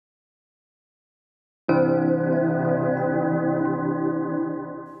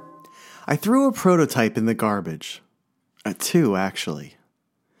I threw a prototype in the garbage. Two, actually.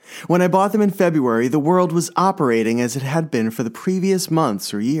 When I bought them in February, the world was operating as it had been for the previous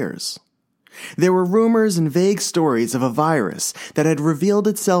months or years. There were rumors and vague stories of a virus that had revealed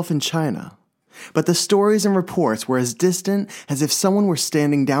itself in China. But the stories and reports were as distant as if someone were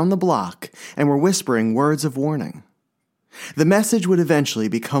standing down the block and were whispering words of warning. The message would eventually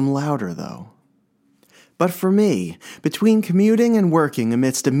become louder, though. But for me, between commuting and working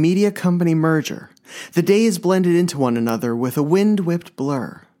amidst a media company merger, the days blended into one another with a wind-whipped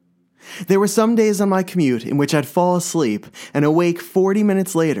blur. There were some days on my commute in which I'd fall asleep and awake 40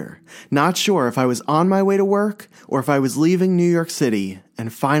 minutes later, not sure if I was on my way to work or if I was leaving New York City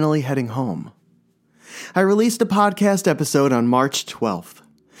and finally heading home. I released a podcast episode on March 12th.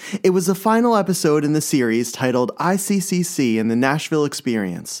 It was the final episode in the series titled ICCC and the Nashville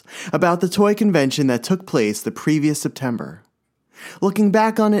Experience, about the toy convention that took place the previous September. Looking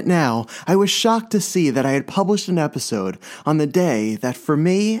back on it now, I was shocked to see that I had published an episode on the day that, for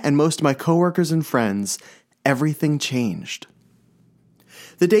me and most of my coworkers and friends, everything changed.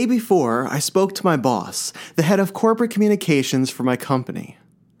 The day before, I spoke to my boss, the head of corporate communications for my company.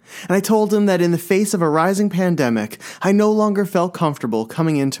 And I told him that in the face of a rising pandemic, I no longer felt comfortable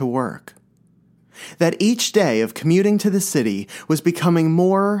coming into work. That each day of commuting to the city was becoming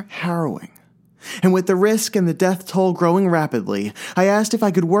more harrowing. And with the risk and the death toll growing rapidly, I asked if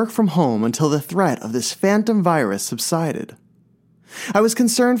I could work from home until the threat of this phantom virus subsided. I was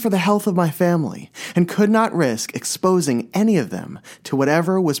concerned for the health of my family and could not risk exposing any of them to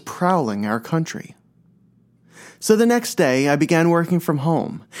whatever was prowling our country. So the next day, I began working from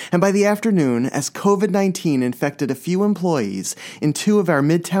home, and by the afternoon, as COVID-19 infected a few employees in two of our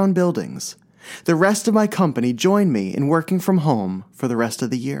midtown buildings, the rest of my company joined me in working from home for the rest of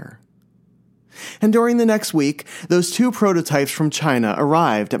the year. And during the next week, those two prototypes from China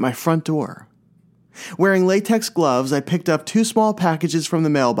arrived at my front door. Wearing latex gloves, I picked up two small packages from the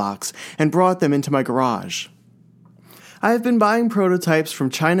mailbox and brought them into my garage. I have been buying prototypes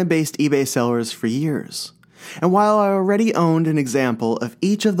from China-based eBay sellers for years. And while I already owned an example of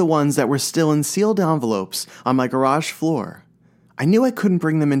each of the ones that were still in sealed envelopes on my garage floor, I knew I couldn't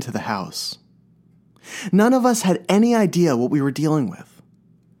bring them into the house. None of us had any idea what we were dealing with.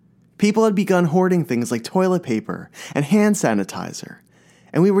 People had begun hoarding things like toilet paper and hand sanitizer,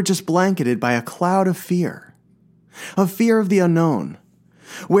 and we were just blanketed by a cloud of fear. Of fear of the unknown,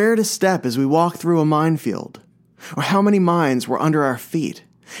 where to step as we walked through a minefield, or how many mines were under our feet,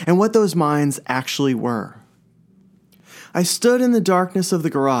 and what those mines actually were. I stood in the darkness of the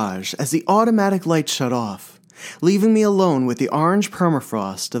garage as the automatic light shut off, leaving me alone with the orange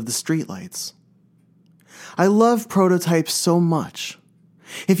permafrost of the streetlights. I love prototypes so much.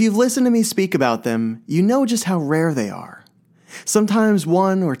 If you've listened to me speak about them, you know just how rare they are. Sometimes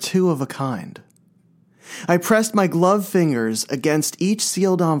one or two of a kind. I pressed my gloved fingers against each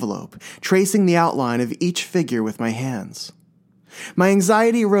sealed envelope, tracing the outline of each figure with my hands. My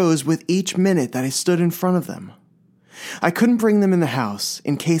anxiety rose with each minute that I stood in front of them. I couldn't bring them in the house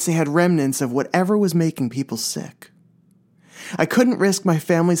in case they had remnants of whatever was making people sick. I couldn't risk my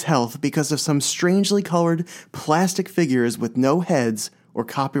family's health because of some strangely colored plastic figures with no heads or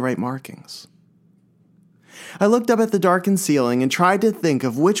copyright markings. I looked up at the darkened ceiling and tried to think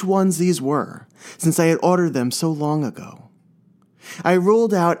of which ones these were, since I had ordered them so long ago. I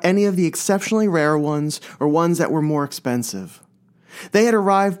ruled out any of the exceptionally rare ones or ones that were more expensive. They had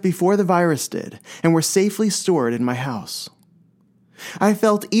arrived before the virus did and were safely stored in my house. I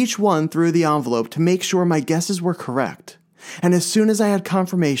felt each one through the envelope to make sure my guesses were correct, and as soon as I had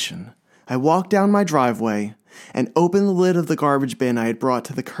confirmation, I walked down my driveway and opened the lid of the garbage bin I had brought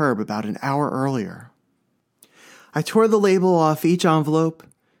to the curb about an hour earlier. I tore the label off each envelope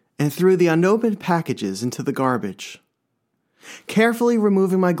and threw the unopened packages into the garbage. Carefully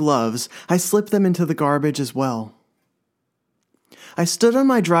removing my gloves, I slipped them into the garbage as well. I stood on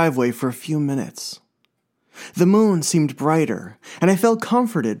my driveway for a few minutes. The moon seemed brighter, and I felt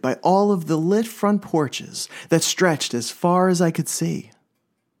comforted by all of the lit front porches that stretched as far as I could see.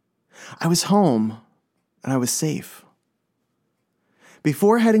 I was home, and I was safe.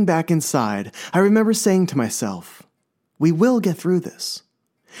 Before heading back inside, I remember saying to myself, "We will get through this.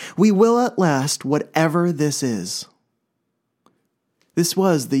 We will outlast whatever this is." This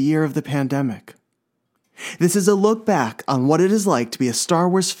was the year of the pandemic. This is a look back on what it is like to be a Star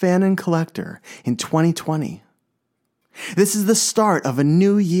Wars fan and collector in 2020. This is the start of a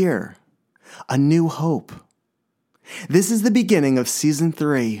new year, a new hope. This is the beginning of Season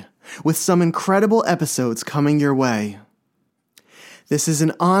 3, with some incredible episodes coming your way. This is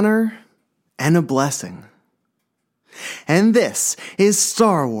an honor and a blessing. And this is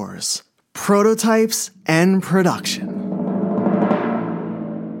Star Wars Prototypes and production.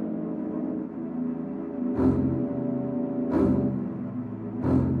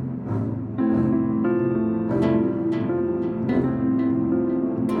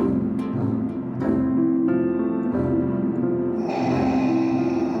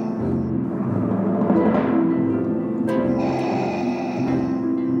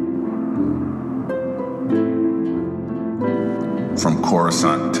 From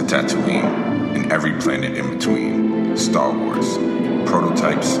Coruscant to Tatooine, and every planet in between, Star Wars,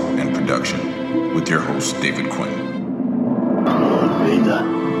 Prototypes and Production, with your host, David Quinn. Vader.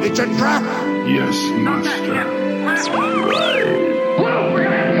 It's a trap! Yes, Master. Whoa, we're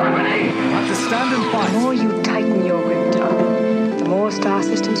gonna have company! Have to stand and fight. The more you tighten your grip, Tom, the more star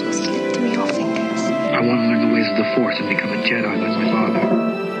systems will slip through your fingers. I want to learn the ways of the Force and become a Jedi like my father.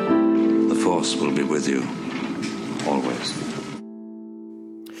 The Force will be with you, always.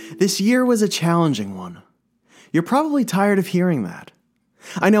 This year was a challenging one. You're probably tired of hearing that.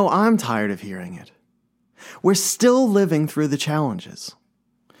 I know I'm tired of hearing it. We're still living through the challenges.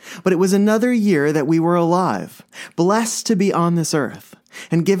 But it was another year that we were alive, blessed to be on this earth,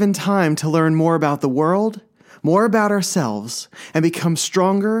 and given time to learn more about the world, more about ourselves, and become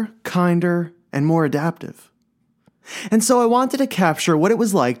stronger, kinder, and more adaptive. And so I wanted to capture what it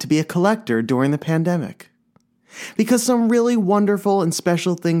was like to be a collector during the pandemic. Because some really wonderful and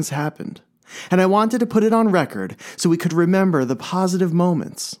special things happened, and I wanted to put it on record so we could remember the positive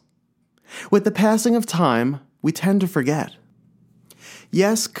moments. With the passing of time, we tend to forget.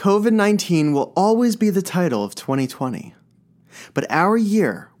 Yes, COVID-19 will always be the title of 2020, but our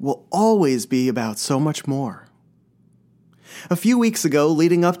year will always be about so much more. A few weeks ago,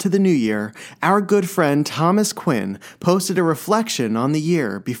 leading up to the new year, our good friend Thomas Quinn posted a reflection on the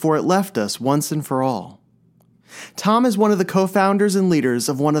year before it left us once and for all. Tom is one of the co-founders and leaders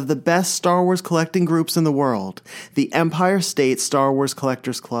of one of the best Star Wars collecting groups in the world, the Empire State Star Wars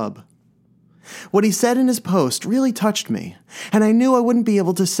Collectors Club. What he said in his post really touched me, and I knew I wouldn't be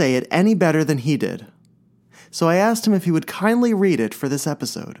able to say it any better than he did. So I asked him if he would kindly read it for this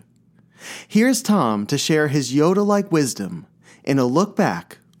episode. Here's Tom to share his Yoda-like wisdom in a look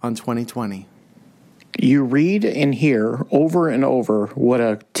back on 2020. You read and hear over and over what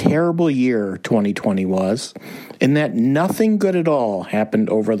a terrible year 2020 was, and that nothing good at all happened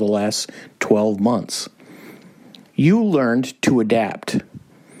over the last 12 months. You learned to adapt.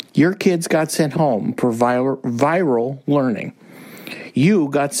 Your kids got sent home for viral learning. You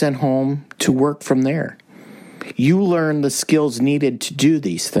got sent home to work from there. You learned the skills needed to do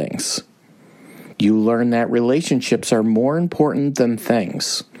these things. You learned that relationships are more important than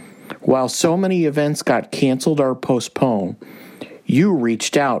things. While so many events got canceled or postponed, you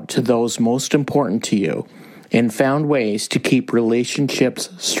reached out to those most important to you and found ways to keep relationships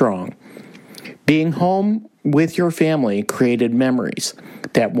strong. Being home with your family created memories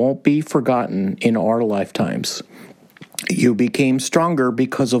that won't be forgotten in our lifetimes. You became stronger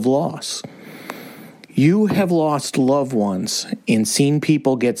because of loss. You have lost loved ones and seen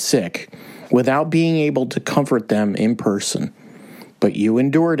people get sick without being able to comfort them in person. But you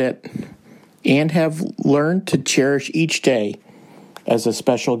endured it and have learned to cherish each day as a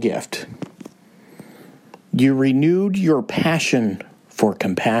special gift. You renewed your passion for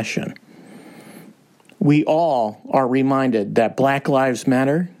compassion. We all are reminded that Black lives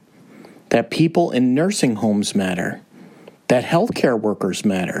matter, that people in nursing homes matter, that healthcare workers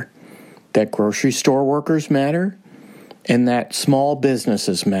matter, that grocery store workers matter, and that small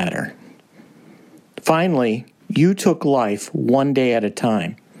businesses matter. Finally, you took life one day at a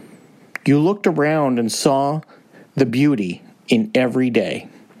time. You looked around and saw the beauty in every day.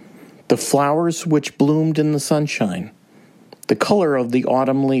 The flowers which bloomed in the sunshine, the color of the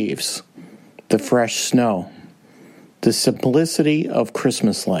autumn leaves, the fresh snow, the simplicity of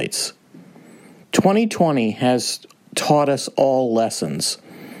Christmas lights. 2020 has taught us all lessons.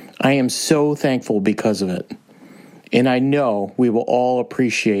 I am so thankful because of it. And I know we will all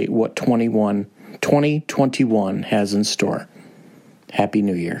appreciate what 2021 has in store. Happy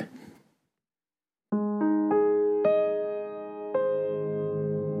New Year.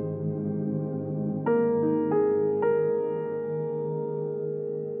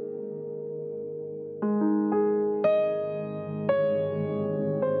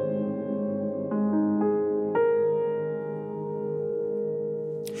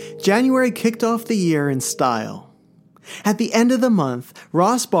 January kicked off the year in style. At the end of the month,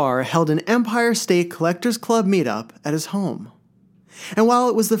 Ross Barr held an Empire State Collectors Club meetup at his home. And while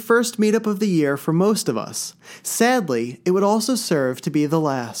it was the first meetup of the year for most of us, sadly, it would also serve to be the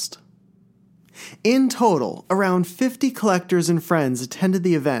last. In total, around 50 collectors and friends attended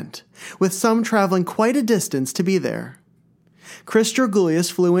the event, with some traveling quite a distance to be there. Chris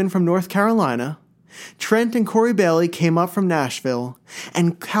Dragoulias flew in from North Carolina, Trent and Corey Bailey came up from Nashville,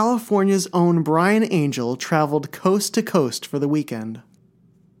 and California's own Brian Angel traveled coast to coast for the weekend.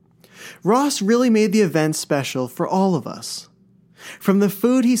 Ross really made the event special for all of us. From the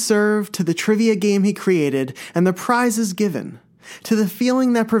food he served, to the trivia game he created, and the prizes given, to the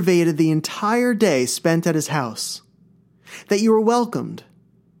feeling that pervaded the entire day spent at his house. That you were welcomed,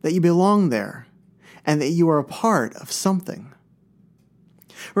 that you belonged there, and that you were a part of something.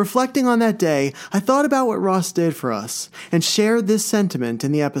 Reflecting on that day, I thought about what Ross did for us, and shared this sentiment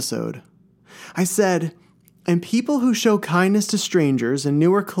in the episode. I said, "And people who show kindness to strangers and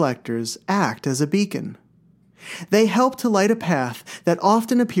newer collectors act as a beacon. They help to light a path that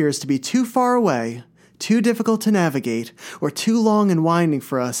often appears to be too far away, too difficult to navigate, or too long and winding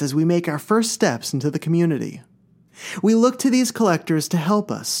for us as we make our first steps into the community. We look to these collectors to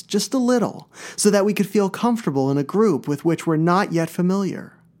help us, just a little, so that we could feel comfortable in a group with which we're not yet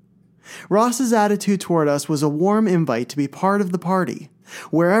familiar." Ross's attitude toward us was a warm invite to be part of the party,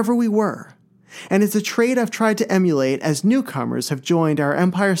 wherever we were, and it's a trait I've tried to emulate as newcomers have joined our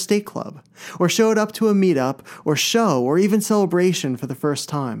Empire State Club, or showed up to a meetup, or show, or even celebration for the first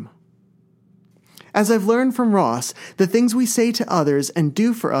time. As I've learned from Ross, the things we say to others and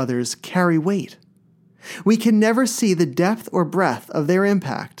do for others carry weight. We can never see the depth or breadth of their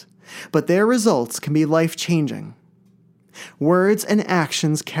impact, but their results can be life-changing. Words and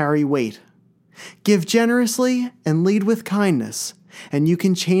actions carry weight. Give generously and lead with kindness, and you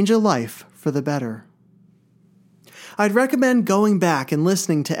can change a life for the better. I'd recommend going back and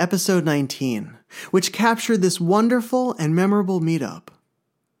listening to episode 19, which captured this wonderful and memorable meetup.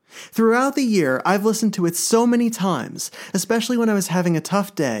 Throughout the year, I've listened to it so many times, especially when I was having a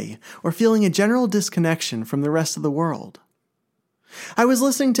tough day or feeling a general disconnection from the rest of the world. I was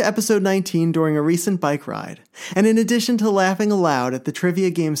listening to episode 19 during a recent bike ride, and in addition to laughing aloud at the trivia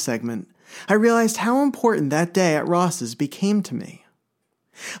game segment, I realized how important that day at Ross's became to me.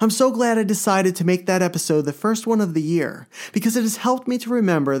 I'm so glad I decided to make that episode the first one of the year, because it has helped me to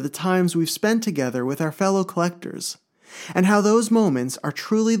remember the times we've spent together with our fellow collectors, and how those moments are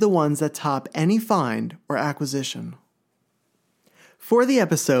truly the ones that top any find or acquisition. For the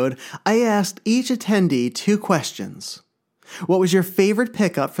episode, I asked each attendee 2 questions. What was your favorite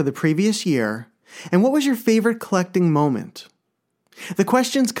pickup for the previous year, and what was your favorite collecting moment? The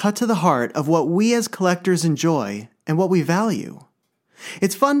questions cut to the heart of what we as collectors enjoy and what we value.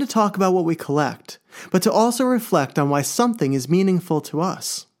 It's fun to talk about what we collect, but to also reflect on why something is meaningful to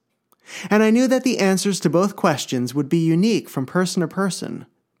us. And I knew that the answers to both questions would be unique from person to person,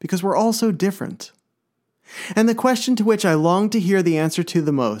 because we're all so different. And the question to which I longed to hear the answer to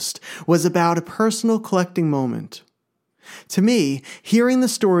the most was about a personal collecting moment. To me, hearing the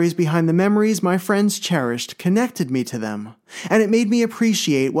stories behind the memories my friends cherished connected me to them, and it made me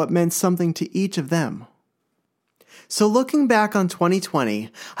appreciate what meant something to each of them. So looking back on 2020,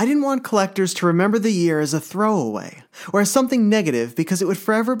 I didn't want collectors to remember the year as a throwaway, or as something negative because it would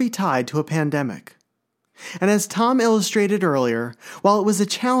forever be tied to a pandemic. And as Tom illustrated earlier, while it was a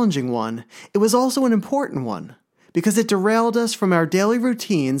challenging one, it was also an important one, because it derailed us from our daily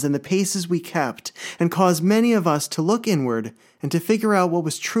routines and the paces we kept, and caused many of us to look inward and to figure out what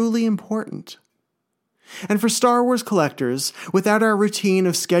was truly important. And for Star Wars collectors, without our routine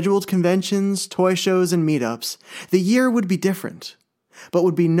of scheduled conventions, toy shows, and meetups, the year would be different, but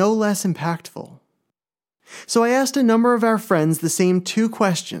would be no less impactful. So I asked a number of our friends the same 2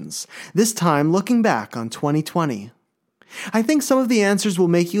 questions, this time looking back on 2020. I think some of the answers will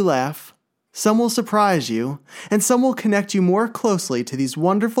make you laugh, some will surprise you, and some will connect you more closely to these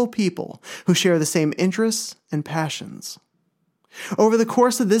wonderful people who share the same interests and passions. Over the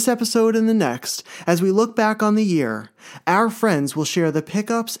course of this episode and the next, as we look back on the year, our friends will share the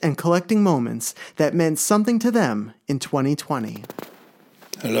pickups and collecting moments that meant something to them in 2020.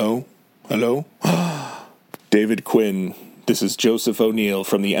 Hello? David Quinn. This is Joseph O'Neill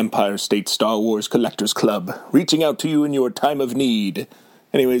from the Empire State Star Wars Collectors Club, reaching out to you in your time of need.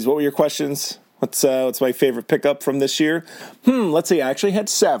 Anyways, what were your questions? What's my favorite pickup from this year? Let's see, I actually had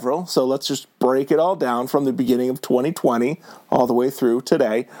several, so let's just break it all down from the beginning of 2020 all the way through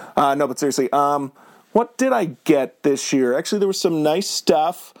today. But seriously, what did I get this year? Actually, there was some nice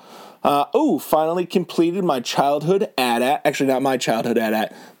stuff. Finally completed my childhood AT-AT. Actually, not my childhood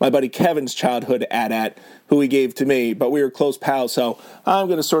AT-AT. My buddy Kevin's childhood AT-AT, who he gave to me, but we were close pals, so I'm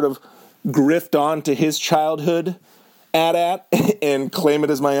going to sort of grift on to his childhood AT-AT and claim it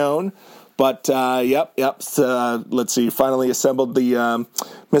as my own. But, yep. Let's see. Finally assembled the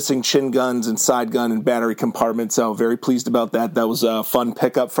missing chin guns and side gun and battery compartment. So very pleased about that. That was a fun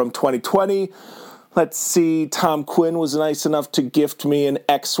pickup from 2020. Let's see. Tom Quinn was nice enough to gift me an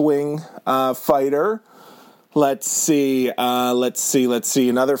X-Wing fighter. Let's see.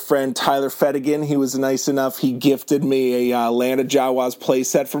 Another friend, Tyler Fettigan, he was nice enough. He gifted me a Land of Jawas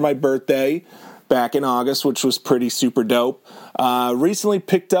playset for my birthday back in August, which was pretty super dope. Recently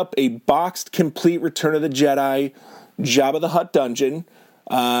picked up a boxed complete Return of the Jedi Jabba the Hutt dungeon,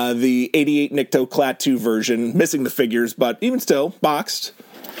 the 88 Nikto Klaatu version, missing the figures, but even still, boxed.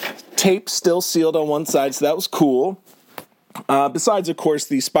 Tape still sealed on one side, so that was cool. Besides, of course,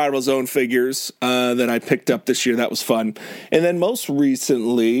 the Spiral Zone figures that I picked up this year, that was fun. And then most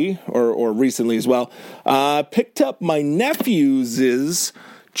recently, or recently as well, picked up my nephew's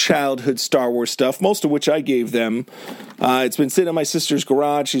childhood Star Wars stuff, most of which I gave them. It's been sitting in my sister's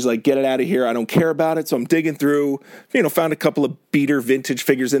garage. She's like, get it out of here. I don't care about it. So I'm digging through, found a couple of beater vintage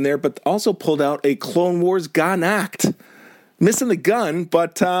figures in there, but also pulled out a Clone Wars Ganact. Missing the gun,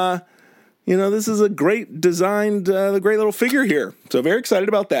 but, this is a great designed, great little figure here. So very excited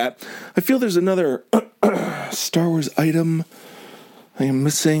about that. I feel there's another Star Wars item I am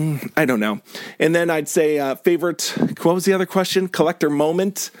missing. I don't know. And then I'd say favorite, what was the other question? Collector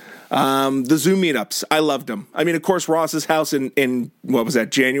moment. The Zoom meetups. I loved them. I mean, of course, Ross's house in what was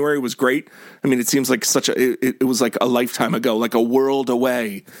that, January was great. I mean, it seems like it was like a lifetime ago, like a world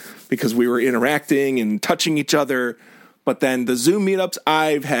away, because we were interacting and touching each other. But then the Zoom meetups,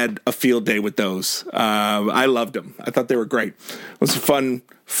 I've had a field day with those. I loved them. I thought they were great. It was a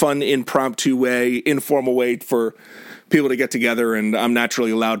fun impromptu way, informal way for people to get together, and I'm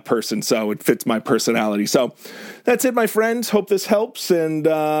naturally a loud person, so it fits my personality. So that's it, my friends. Hope this helps, and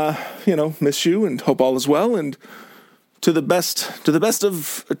miss you, and hope all is well, and to the best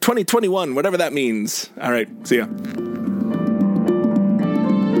of 2021, whatever that means. All right, see ya.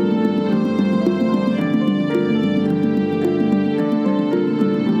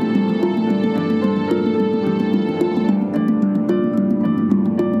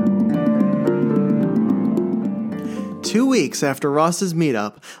 2 weeks after Ross's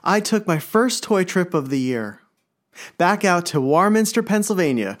meetup, I took my first toy trip of the year. Back out to Warminster,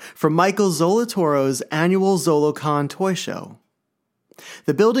 Pennsylvania for Michael Zolatoro's annual ZoloCon toy show.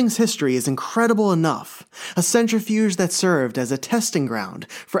 The building's history is incredible enough, a centrifuge that served as a testing ground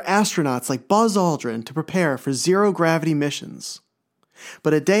for astronauts like Buzz Aldrin to prepare for zero-gravity missions.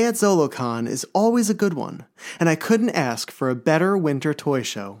 But a day at ZoloCon is always a good one, and I couldn't ask for a better winter toy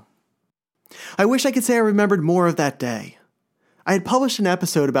show. I wish I could say I remembered more of that day. I had published an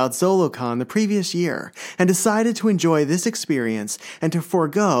episode about ZoloCon the previous year and decided to enjoy this experience and to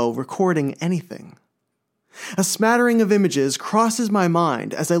forego recording anything. A smattering of images crosses my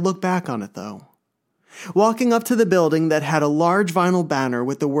mind as I look back on it, though. Walking up to the building that had a large vinyl banner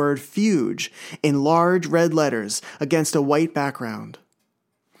with the word Fuge in large red letters against a white background.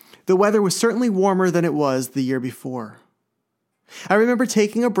 The weather was certainly warmer than it was the year before. I remember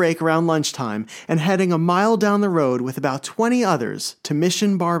taking a break around lunchtime and heading a mile down the road with about 20 others to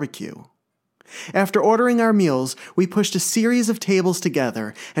Mission Barbecue. After ordering our meals, we pushed a series of tables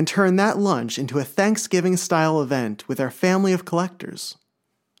together and turned that lunch into a Thanksgiving-style event with our family of collectors.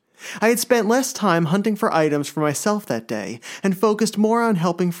 I had spent less time hunting for items for myself that day and focused more on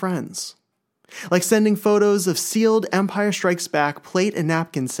helping friends. Like sending photos of sealed Empire Strikes Back plate and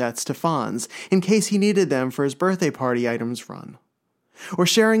napkin sets to Fonz in case he needed them for his birthday party items run. Or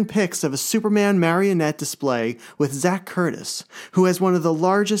sharing pics of a Superman marionette display with Zach Curtis, who has one of the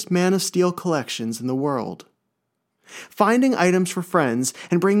largest Man of Steel collections in the world. Finding items for friends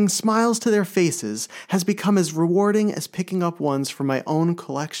and bringing smiles to their faces has become as rewarding as picking up ones for my own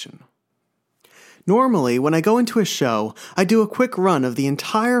collection. Normally, when I go into a show, I do a quick run of the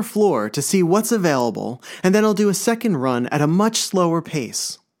entire floor to see what's available, and then I'll do a second run at a much slower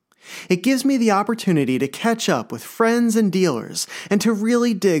pace. It gives me the opportunity to catch up with friends and dealers and to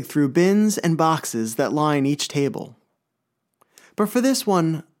really dig through bins and boxes that line each table. But for this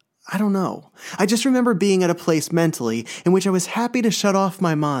one, I don't know. I just remember being at a place mentally in which I was happy to shut off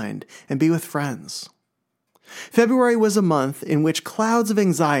my mind and be with friends. February was a month in which clouds of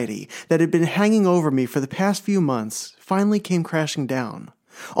anxiety that had been hanging over me for the past few months finally came crashing down,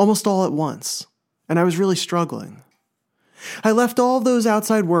 almost all at once, and I was really struggling. I left all of those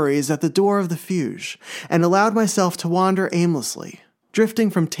outside worries at the door of the Fuge and allowed myself to wander aimlessly, drifting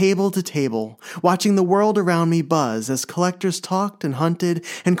from table to table, watching the world around me buzz as collectors talked and hunted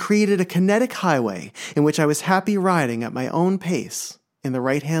and created a kinetic highway in which I was happy riding at my own pace in the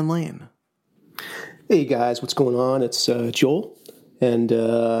right-hand lane. Hey guys, what's going on? It's Joel, And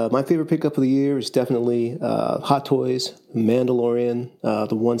my favorite pickup of the year is definitely Hot Toys, Mandalorian,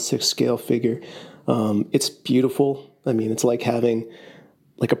 the 1/6 scale figure. It's beautiful. I mean, it's like having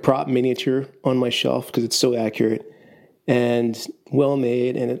like a prop miniature on my shelf because it's so accurate and well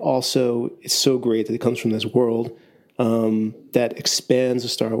made. And it's so great that it comes from this world that expands the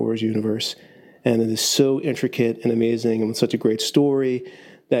Star Wars universe. And it is so intricate and amazing and with such a great story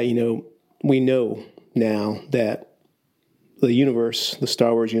that, we know now that the universe, the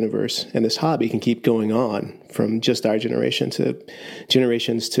Star Wars universe, and this hobby can keep going on from just our generation to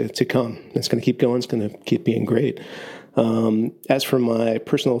generations to come. It's going to keep going. It's going to keep being great. As for my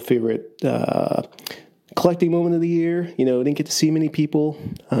personal favorite collecting moment of the year, I didn't get to see many people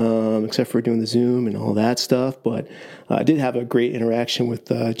except for doing the Zoom and all that stuff. But I did have a great interaction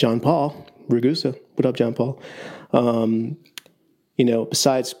with John Paul Ragusa. What up, John Paul?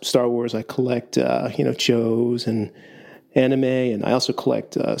 Besides Star Wars, I collect, shows and anime, and I also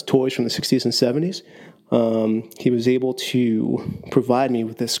collect toys from the 60s and 70s. He was able to provide me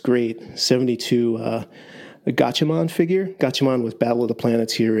with this great 72 Gatchaman figure. Gatchaman was Battle of the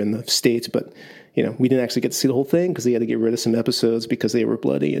Planets here in the States, but we didn't actually get to see the whole thing because he had to get rid of some episodes because they were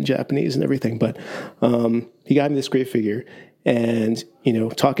bloody and Japanese and everything. But he got me this great figure, and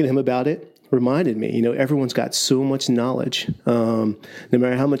talking to him about it reminded me, everyone's got so much knowledge. No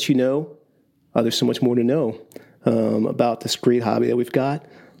matter how much you know, there's so much more to know about this great hobby that we've got.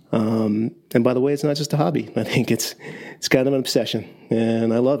 And by the way, it's not just a hobby. I think it's kind of an obsession,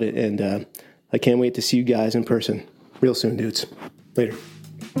 and I love it. And I can't wait to see you guys in person real soon, dudes. Later.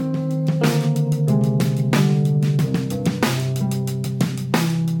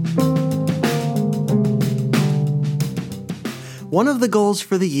 One of the goals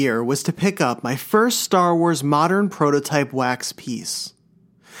for the year was to pick up my first Star Wars modern prototype wax piece.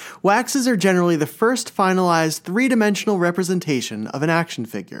 Waxes are generally the first finalized three-dimensional representation of an action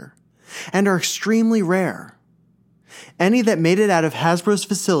figure, and are extremely rare. Any that made it out of Hasbro's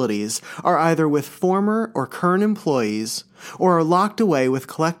facilities are either with former or current employees, or are locked away with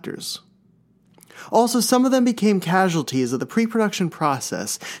collectors. Also, some of them became casualties of the pre-production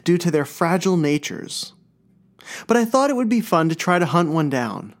process due to their fragile natures. But I thought it would be fun to try to hunt one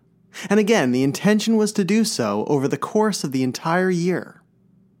down. And again, the intention was to do so over the course of the entire year.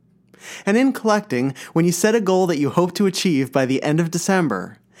 And in collecting, when you set a goal that you hope to achieve by the end of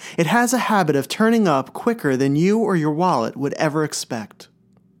December, it has a habit of turning up quicker than you or your wallet would ever expect.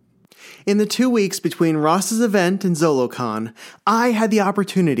 In the 2 weeks between Ross's event and ZoloCon, I had the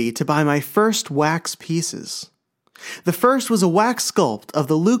opportunity to buy my first wax pieces. The first was a wax sculpt of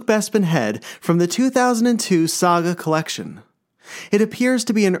the Luke Bespin head from the 2002 Saga collection. It appears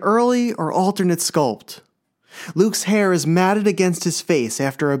to be an early or alternate sculpt. Luke's hair is matted against his face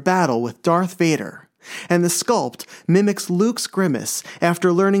after a battle with Darth Vader, and the sculpt mimics Luke's grimace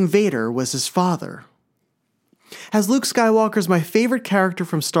after learning Vader was his father. As Luke Skywalker's my favorite character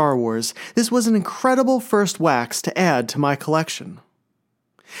from Star Wars, this was an incredible first wax to add to my collection.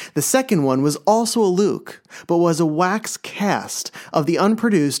 The second one was also a Luke, but was a wax cast of the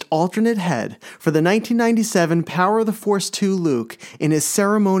unproduced alternate head for the 1997 Power of the Force 2 Luke in his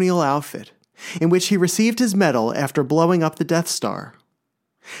ceremonial outfit, in which he received his medal after blowing up the Death Star.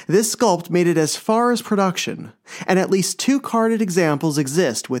 This sculpt made it as far as production, and at least 2 carded examples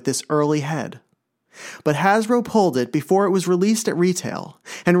exist with this early head. But Hasbro pulled it before it was released at retail,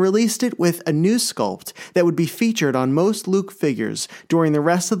 and released it with a new sculpt that would be featured on most Luke figures during the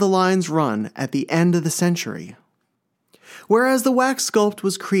rest of the line's run at the end of the century. Whereas the wax sculpt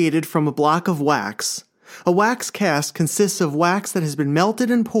was created from a block of wax, a wax cast consists of wax that has been melted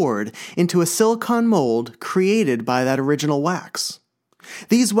and poured into a silicone mold created by that original wax.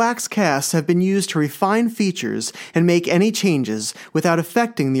 These wax casts have been used to refine features and make any changes without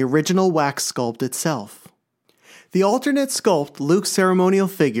affecting the original wax sculpt itself. The alternate sculpt Luke ceremonial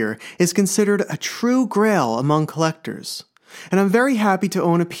figure is considered a true grail among collectors, and I'm very happy to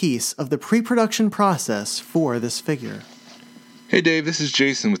own a piece of the pre-production process for this figure. Hey Dave, this is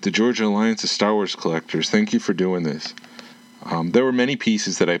Jason with the Georgia Alliance of Star Wars Collectors. Thank you for doing this. There were many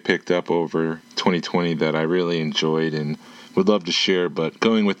pieces that I picked up over 2020 that I really enjoyed and would love to share, but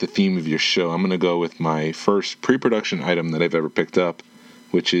going with the theme of your show, I'm going to go with my first pre-production item that I've ever picked up,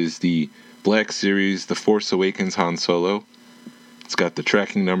 which is the Black Series The Force Awakens Han Solo. It's got the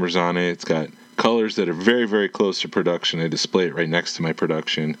tracking numbers on it. It's got colors that are very, very close to production. I display it right next to my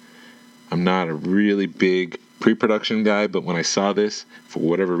production. I'm not a really big pre-production guy, but when I saw this, for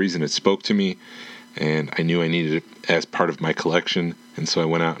whatever reason, it spoke to me, and I knew I needed it as part of my collection, and so I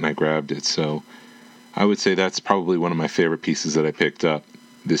went out and I grabbed it. So I would say that's probably one of my favorite pieces that I picked up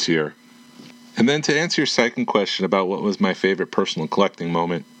this year. And then to answer your second question about what was my favorite personal collecting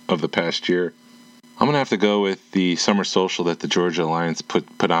moment of the past year, I'm going to have to go with the summer social that the Georgia Alliance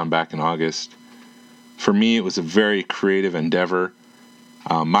put on back in August. For me, it was a very creative endeavor.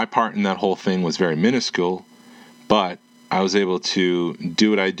 My part in that whole thing was very minuscule, but I was able to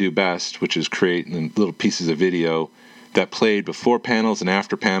do what I do best, which is create little pieces of video that played before panels and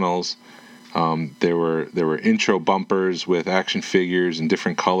after panels. There were intro bumpers with action figures in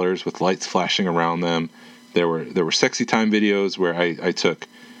different colors with lights flashing around them. There were sexy time videos where I took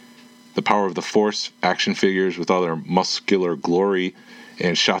the Power of the Force action figures with all their muscular glory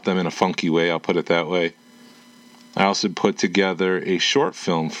and shot them in a funky way, I'll put it that way. I also put together a short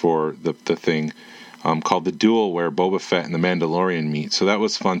film for the thing called The Duel, where Boba Fett and the Mandalorian meet. So that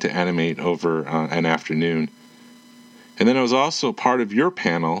was fun to animate over an afternoon. And then I was also part of your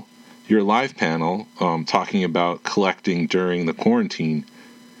panel, your live panel, talking about collecting during the quarantine.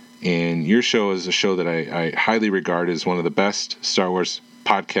 And your show is a show that I highly regard as one of the best Star Wars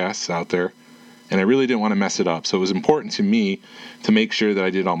podcasts out there. And I really didn't want to mess it up. So it was important to me to make sure that I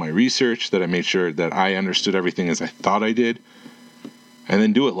did all my research, that I made sure that I understood everything as I thought I did, and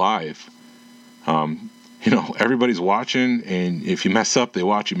then do it live. Everybody's watching, and if you mess up, they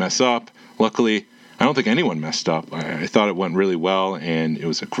watch you mess up. Luckily, I don't think anyone messed up. I thought it went really well, and it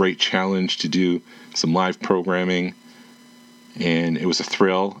was a great challenge to do some live programming, and it was a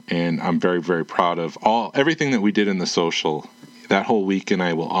thrill, and I'm very, very proud of everything that we did in the social. That whole week, and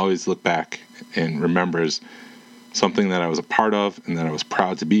I will always look back and remember as something that I was a part of, and that I was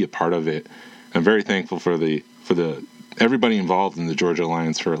proud to be a part of it. I'm very thankful for the everybody involved in the Georgia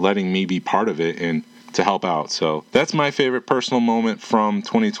Alliance for letting me be part of it and to help out. So that's my favorite personal moment from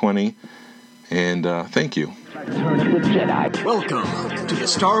 2020, and thank you. Welcome to the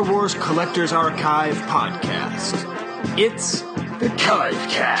Star Wars Collectors Archive podcast. It's the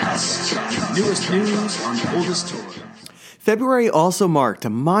Kivecast. Newest news on the oldest toys. February also marked a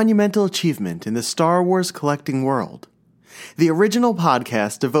monumental achievement in the Star Wars collecting world. The original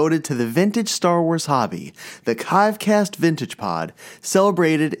podcast devoted to the vintage Star Wars hobby, the Kivecast Vintage Pod,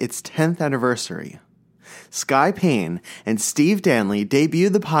 celebrated its 10th anniversary. Sky Payne and Steve Danley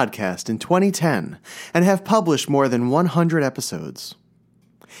debuted the podcast in 2010 and have published more than 100 episodes.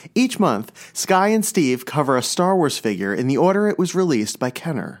 Each month, Sky and Steve cover a Star Wars figure in the order it was released by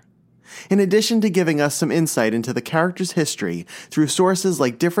Kenner. In addition to giving us some insight into the character's history through sources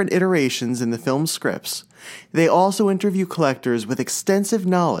like different iterations in the film's scripts, they also interview collectors with extensive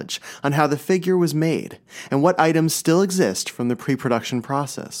knowledge on how the figure was made and what items still exist from the pre-production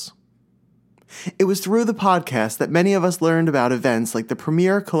process. It was through the podcast that many of us learned about events like the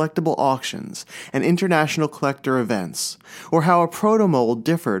premier collectible auctions and international collector events, or how a proto-mold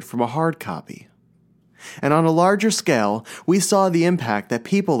differed from a hard copy. And on a larger scale, we saw the impact that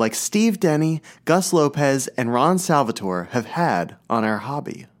people like Steve Denny, Gus Lopez, and Ron Salvatore have had on our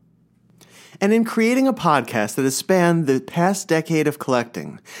hobby. And in creating a podcast that has spanned the past decade of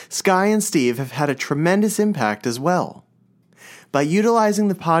collecting, Sky and Steve have had a tremendous impact as well. By utilizing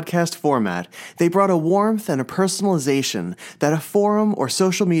the podcast format, they brought a warmth and a personalization that a forum or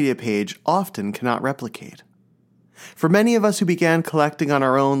social media page often cannot replicate. For many of us who began collecting on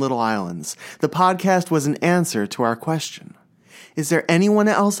our own little islands, the podcast was an answer to our question. Is there anyone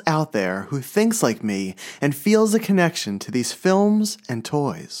else out there who thinks like me and feels a connection to these films and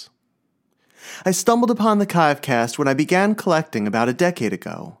toys? I stumbled upon the Kivecast when I began collecting about a decade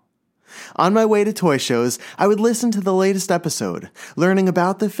ago. On my way to toy shows, I would listen to the latest episode, learning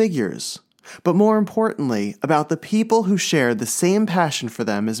about the figures, but more importantly, about the people who shared the same passion for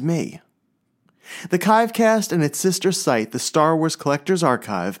them as me. The Kivecast and its sister site, the Star Wars Collectors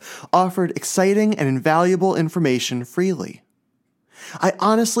Archive, offered exciting and invaluable information freely. I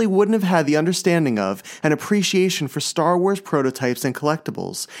honestly wouldn't have had the understanding of and appreciation for Star Wars prototypes and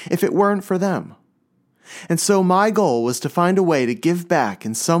collectibles if it weren't for them. And so my goal was to find a way to give back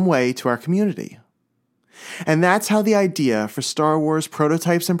in some way to our community. And that's how the idea for Star Wars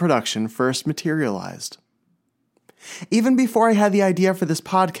Prototypes and Production first materialized. Even before I had the idea for this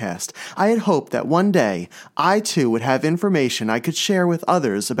podcast, I had hoped that one day I too would have information I could share with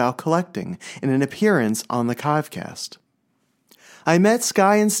others about collecting in an appearance on the Kivecast. I met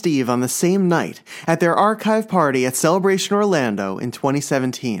Sky and Steve on the same night at their archive party at Celebration Orlando in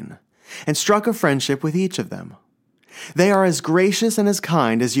 2017, and struck a friendship with each of them. They are as gracious and as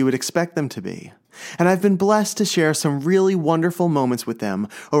kind as you would expect them to be, and I've been blessed to share some really wonderful moments with them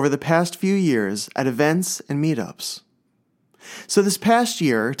over the past few years at events and meetups. So this past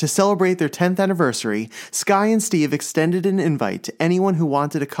year, to celebrate their 10th anniversary, Sky and Steve extended an invite to anyone who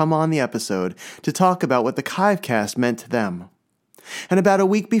wanted to come on the episode to talk about what the Kivecast meant to them. And about a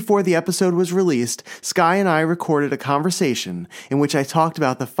week before the episode was released, Sky and I recorded a conversation in which I talked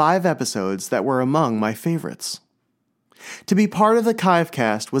about the 5 episodes that were among my favorites. To be part of the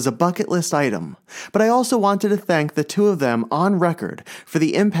Kivecast was a bucket list item, but I also wanted to thank the 2 of them on record for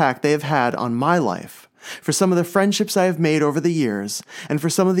the impact they have had on my life, for some of the friendships I have made over the years, and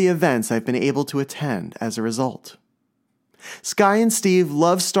for some of the events I've been able to attend as a result. Sky and Steve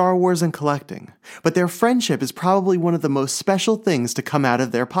love Star Wars and collecting, but their friendship is probably one of the most special things to come out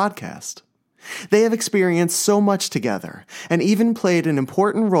of their podcast. They have experienced so much together, and even played an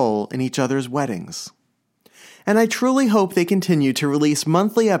important role in each other's weddings. And I truly hope they continue to release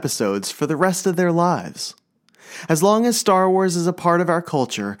monthly episodes for the rest of their lives. As long as Star Wars is a part of our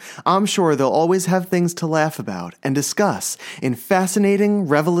culture, I'm sure they'll always have things to laugh about and discuss in fascinating,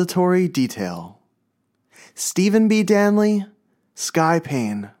 revelatory detail. Stephen B. Danley, Sky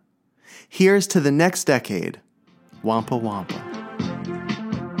Payne. Here's to the next decade. Wampa Wampa.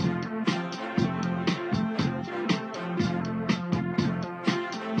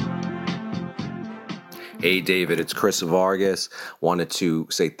 Hey, David, it's Chris Vargas. Wanted to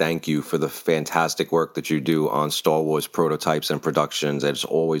say thank you for the fantastic work that you do on Star Wars prototypes and productions. It's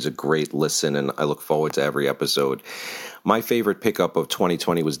always a great listen, and I look forward to every episode. My favorite pickup of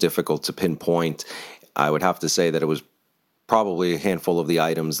 2020 was difficult to pinpoint. I would have to say that it was probably a handful of the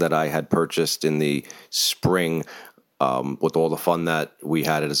items that I had purchased in the spring with all the fun that we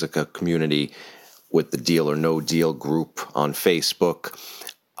had as a community with the Deal or No Deal group on Facebook.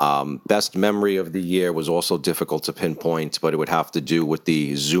 Best memory of the year was also difficult to pinpoint, but it would have to do with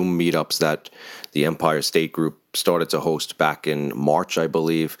the Zoom meetups that the Empire State Group started to host back in March, I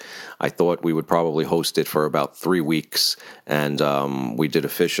believe. I thought we would probably host it for about 3 weeks, and we did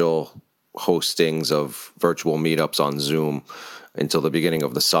official hostings of virtual meetups on Zoom until the beginning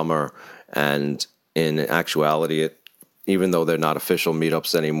of the summer. And in actuality, even though they're not official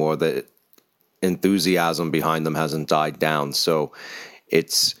meetups anymore, the enthusiasm behind them hasn't died down. So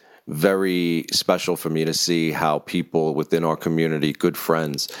it's very special for me to see how people within our community, good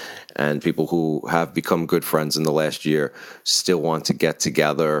friends, and people who have become good friends in the last year still want to get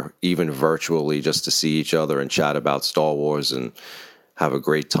together, even virtually, just to see each other and chat about Star Wars and have a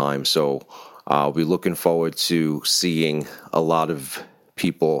great time. So I'll be looking forward to seeing a lot of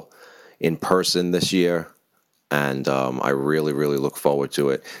people in person this year, and I really, really look forward to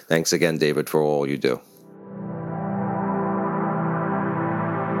it. Thanks again, David, for all you do.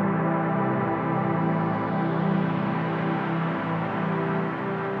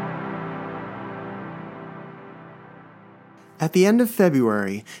 At the end of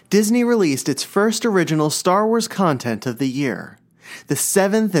February, Disney released its first original Star Wars content of the year, the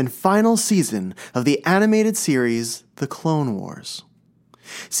 7th and final season of the animated series, The Clone Wars.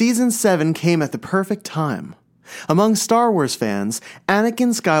 Season 7 came at the perfect time. Among Star Wars fans,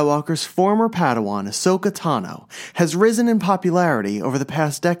 Anakin Skywalker's former Padawan, Ahsoka Tano, has risen in popularity over the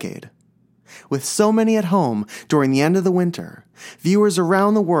past decade. With so many at home during the end of the winter, viewers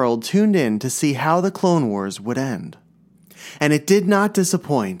around the world tuned in to see how the Clone Wars would end. And it did not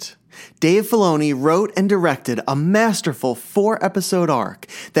disappoint. Dave Filoni wrote and directed a masterful 4-episode arc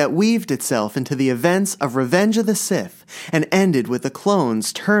that weaved itself into the events of Revenge of the Sith and ended with the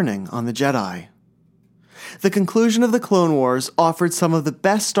clones turning on the Jedi. The conclusion of the Clone Wars offered some of the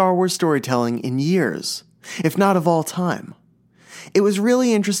best Star Wars storytelling in years, if not of all time. It was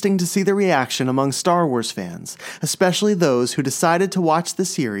really interesting to see the reaction among Star Wars fans, especially those who decided to watch the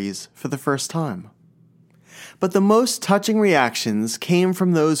series for the first time. But the most touching reactions came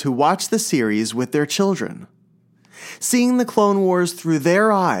from those who watched the series with their children. Seeing the Clone Wars through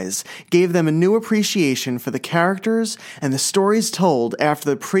their eyes gave them a new appreciation for the characters and the stories told after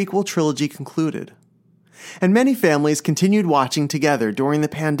the prequel trilogy concluded. And many families continued watching together during the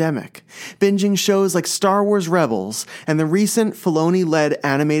pandemic, binging shows like Star Wars Rebels and the recent Filoni-led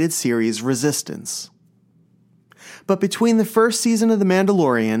animated series Resistance. But between the first season of The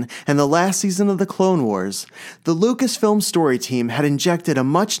Mandalorian and the last season of The Clone Wars, the Lucasfilm story team had injected a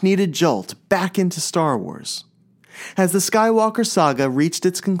much-needed jolt back into Star Wars. As the Skywalker saga reached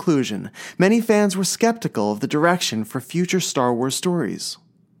its conclusion, many fans were skeptical of the direction for future Star Wars stories.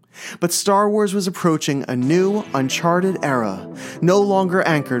 But Star Wars was approaching a new, uncharted era, no longer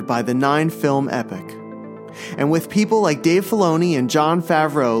anchored by the 9-film epic. And with people like Dave Filoni and Jon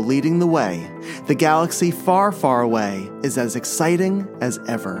Favreau leading the way, the galaxy far, far away is as exciting as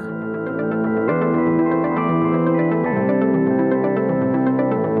ever.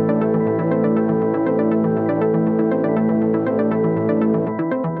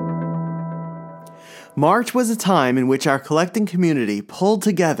 March was a time in which our collecting community pulled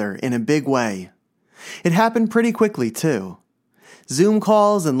together in a big way. It happened pretty quickly, too. Zoom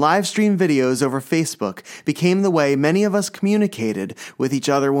calls and live stream videos over Facebook became the way many of us communicated with each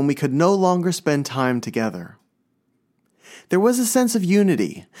other when we could no longer spend time together. There was a sense of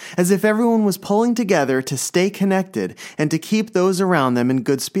unity, as if everyone was pulling together to stay connected and to keep those around them in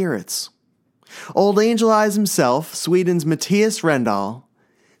good spirits. Old Angel Eyes himself, Sweden's Matthias Rendal,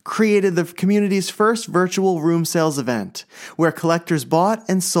 created the community's first virtual room sales event, where collectors bought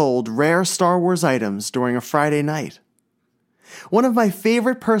and sold rare Star Wars items during a Friday night. One of my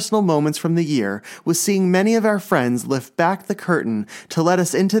favorite personal moments from the year was seeing many of our friends lift back the curtain to let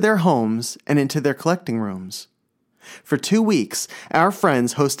us into their homes and into their collecting rooms. For 2 weeks, our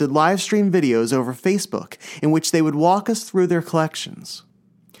friends hosted live stream videos over Facebook in which they would walk us through their collections.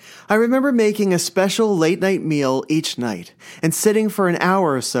 I remember making a special late-night meal each night and sitting for an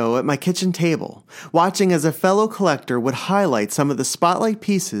hour or so at my kitchen table, watching as a fellow collector would highlight some of the spotlight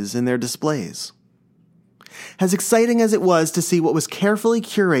pieces in their displays. As exciting as it was to see what was carefully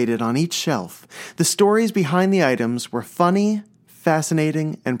curated on each shelf, the stories behind the items were funny,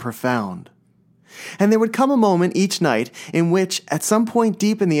 fascinating, and profound. And there would come a moment each night in which, at some point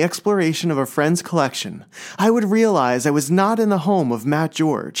deep in the exploration of a friend's collection, I would realize I was not in the home of Matt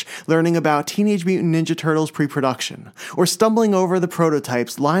George, learning about Teenage Mutant Ninja Turtles pre-production, or stumbling over the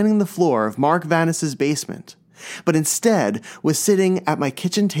prototypes lining the floor of Mark Vanis's basement, but instead was sitting at my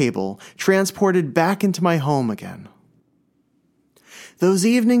kitchen table, transported back into my home again. Those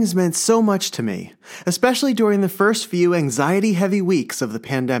evenings meant so much to me, especially during the first few anxiety-heavy weeks of the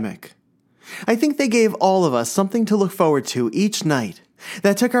pandemic. I think they gave all of us something to look forward to each night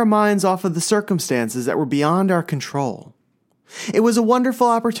that took our minds off of the circumstances that were beyond our control. It was a wonderful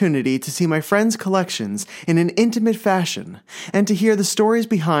opportunity to see my friends' collections in an intimate fashion and to hear the stories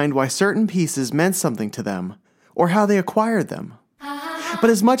behind why certain pieces meant something to them or how they acquired them. But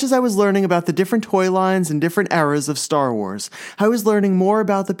as much as I was learning about the different toy lines and different eras of Star Wars, I was learning more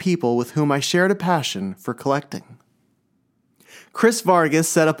about the people with whom I shared a passion for collecting. Chris Vargas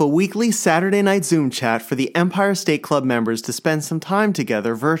set up a weekly Saturday night Zoom chat for the Empire State Club members to spend some time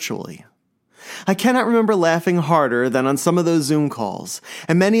together virtually. I cannot remember laughing harder than on some of those Zoom calls,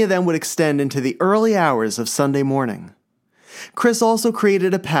 and many of them would extend into the early hours of Sunday morning. Chris also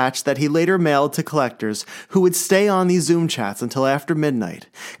created a patch that he later mailed to collectors who would stay on these Zoom chats until after midnight,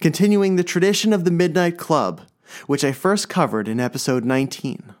 continuing the tradition of the Midnight Club, which I first covered in episode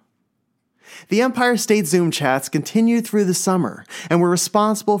 19. The Empire State Zoom chats continued through the summer and were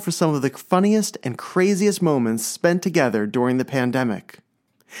responsible for some of the funniest and craziest moments spent together during the pandemic.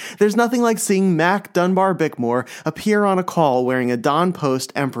 There's nothing like seeing Mac Dunbar Bickmore appear on a call wearing a Don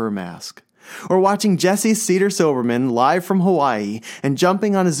Post Emperor mask, or watching Jesse Cedar Silverman live from Hawaii and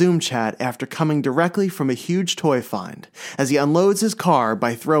jumping on a Zoom chat after coming directly from a huge toy find as he unloads his car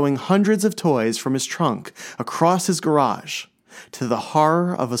by throwing hundreds of toys from his trunk across his garage, to the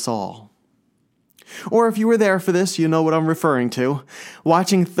horror of us all. Or if you were there for this, you know what I'm referring to.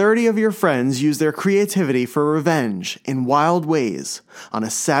 Watching 30 of your friends use their creativity for revenge in wild ways on a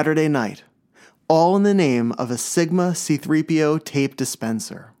Saturday night, all in the name of a Sigma C-3PO tape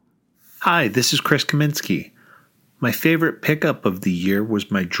dispenser. Hi, this is Chris Kaminsky. My favorite pickup of the year was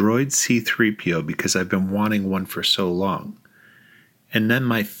my Droid C-3PO because I've been wanting one for so long. And then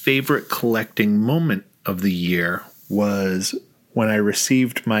my favorite collecting moment of the year was when I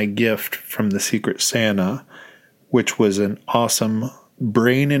received my gift from the Secret Santa, which was an awesome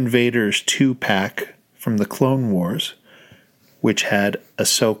Brain Invaders 2-pack from the Clone Wars, which had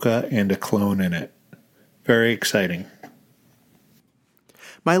Ahsoka and a clone in it. Very exciting.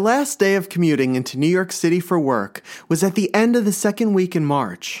 My last day of commuting into New York City for work was at the end of the second week in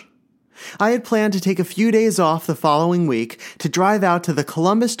March. I had planned to take a few days off the following week to drive out to the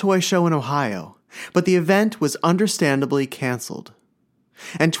Columbus Toy Show in Ohio, but the event was understandably canceled.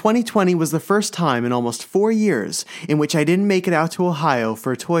 And 2020 was the first time in almost 4 years in which I didn't make it out to Ohio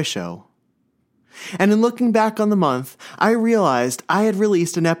for a toy show. And in looking back on the month, I realized I had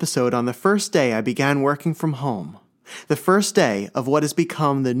released an episode on the first day I began working from home, the first day of what has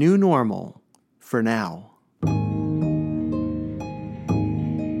become the new normal for now.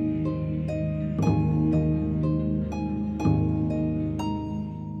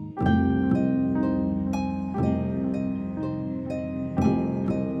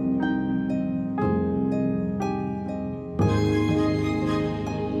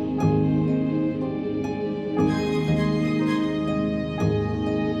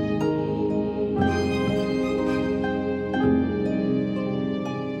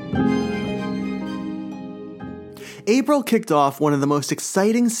 April kicked off one of the most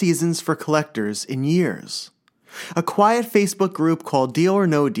exciting seasons for collectors in years. A quiet Facebook group called Deal or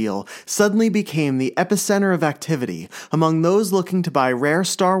No Deal suddenly became the epicenter of activity among those looking to buy rare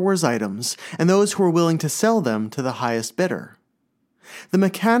Star Wars items and those who were willing to sell them to the highest bidder. The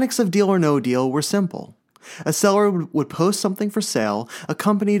mechanics of Deal or No Deal were simple. A seller would post something for sale,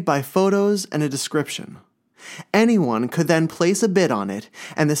 accompanied by photos and a description. Anyone could then place a bid on it,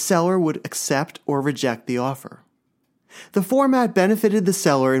 and the seller would accept or reject the offer. The format benefited the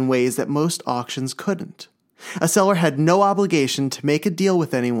seller in ways that most auctions couldn't. A seller had no obligation to make a deal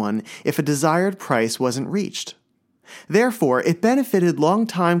with anyone if a desired price wasn't reached. Therefore, it benefited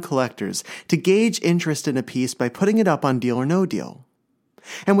long-time collectors to gauge interest in a piece by putting it up on Deal or No Deal.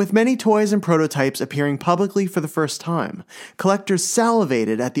 And with many toys and prototypes appearing publicly for the first time, collectors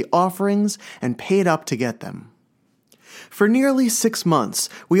salivated at the offerings and paid up to get them. For nearly 6 months,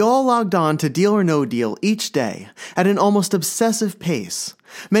 we all logged on to Deal or No Deal each day at an almost obsessive pace,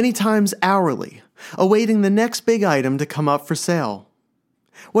 many times hourly, awaiting the next big item to come up for sale.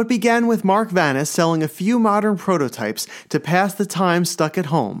 What began with Mark Vanis selling a few modern prototypes to pass the time stuck at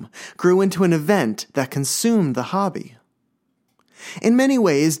home grew into an event that consumed the hobby. In many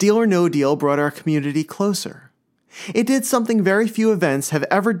ways, Deal or No Deal brought our community closer. It did something very few events have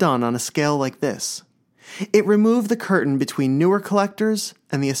ever done on a scale like this. It removed the curtain between newer collectors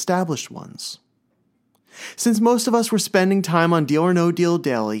and the established ones. Since most of us were spending time on Deal or No Deal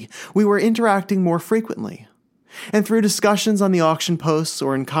daily, we were interacting more frequently. And through discussions on the auction posts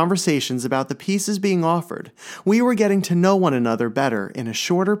or in conversations about the pieces being offered, we were getting to know one another better in a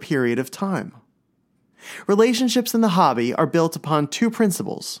shorter period of time. Relationships in the hobby are built upon two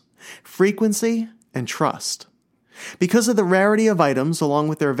principles: frequency and trust. Because of the rarity of items along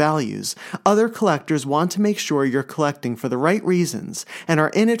with their values, other collectors want to make sure you're collecting for the right reasons and are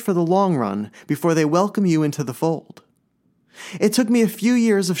in it for the long run before they welcome you into the fold. It took me a few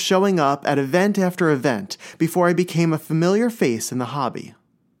years of showing up at event after event before I became a familiar face in the hobby.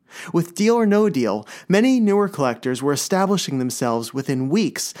 With Deal or No Deal, many newer collectors were establishing themselves within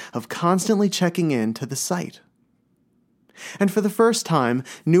weeks of constantly checking in to the site. And for the first time,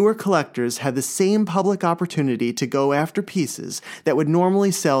 newer collectors had the same public opportunity to go after pieces that would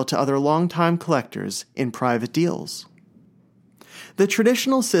normally sell to other longtime collectors in private deals. The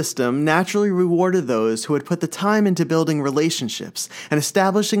traditional system naturally rewarded those who had put the time into building relationships and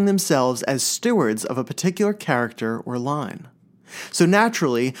establishing themselves as stewards of a particular character or line. So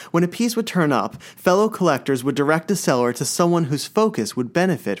naturally, when a piece would turn up, fellow collectors would direct a seller to someone whose focus would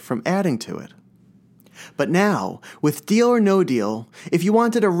benefit from adding to it. But now, with Deal or No Deal, if you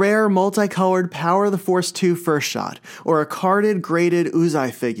wanted a rare multicolored Power of the Force 2 first shot, or a carded graded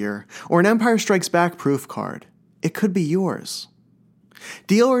Uzai figure, or an Empire Strikes Back proof card, it could be yours.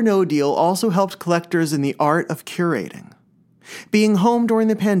 Deal or No Deal also helped collectors in the art of curating. Being home during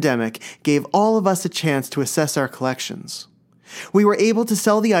the pandemic gave all of us a chance to assess our collections. We were able to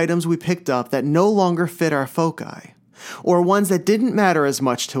sell the items we picked up that no longer fit our foci, or ones that didn't matter as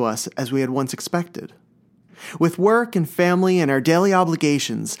much to us as we had once expected. With work and family and our daily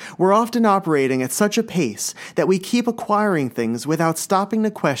obligations, we're often operating at such a pace that we keep acquiring things without stopping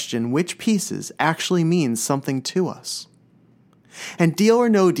to question which pieces actually mean something to us. And Deal or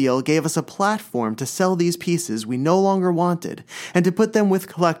No Deal gave us a platform to sell these pieces we no longer wanted and to put them with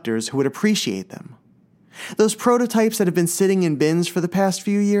collectors who would appreciate them. Those prototypes that have been sitting in bins for the past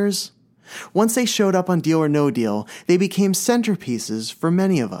few years, once they showed up on Deal or No Deal, they became centerpieces for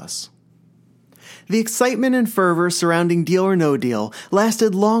many of us. The excitement and fervor surrounding Deal or No Deal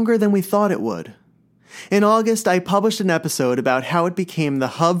lasted longer than we thought it would. In August, I published an episode about how it became the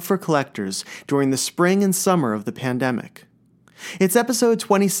hub for collectors during the spring and summer of the pandemic. It's episode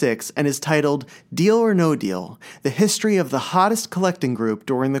 26 and is titled Deal or No Deal, the history of the hottest collecting group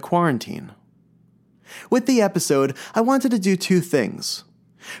during the quarantine. With the episode, I wanted to do two things.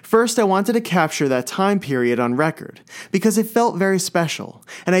 First, I wanted to capture that time period on record, because it felt very special,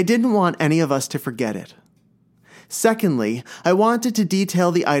 and I didn't want any of us to forget it. Secondly, I wanted to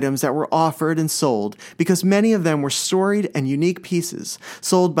detail the items that were offered and sold, because many of them were storied and unique pieces,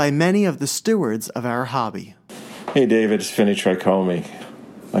 sold by many of the stewards of our hobby. Hey David, it's Finney Tricomi.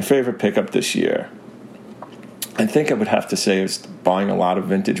 My favorite pickup this year, I think I would have to say is buying a lot of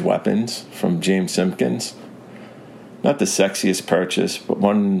vintage weapons from James Simpkins. Not the sexiest purchase, but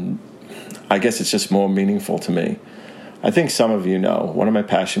one, I guess it's just more meaningful to me. I think some of you know, one of my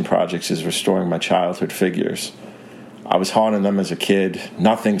passion projects is restoring my childhood figures. I was hard on them as a kid.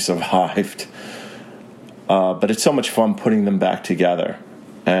 Nothing survived. But it's so much fun putting them back together.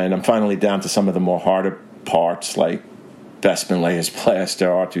 And I'm finally down to some of the more harder parts, like Bespin Leia's Blaster,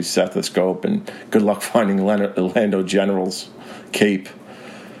 R2 stethoscope, and good luck finding Lando General's cape.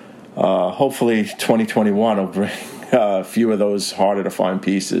 Hopefully 2021 will bring a few of those harder to find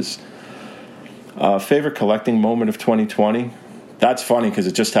pieces. Favorite collecting moment of 2020? That's funny because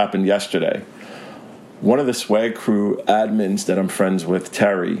it just happened yesterday. One of the Swag Crew admins that I'm friends with,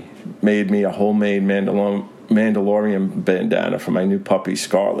 Terry, made me a homemade Mandalorian bandana for my new puppy,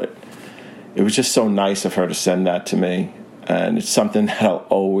 Scarlet. It was just so nice of her to send that to me, and it's something that I'll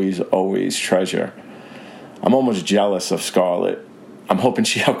always treasure. I'm almost jealous of Scarlet. I'm hoping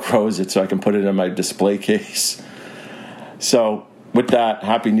she outgrows it so I can put it in my display case. So, with that,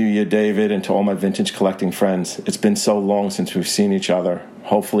 Happy New Year, David, and to all my vintage collecting friends. It's been so long since we've seen each other.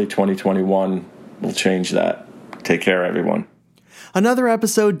 Hopefully 2021 will change that. Take care, everyone. Another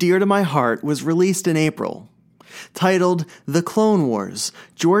episode dear to my heart was released in April. Titled The Clone Wars,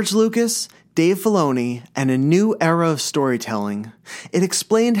 George Lucas, Dave Filoni, and a New Era of Storytelling. It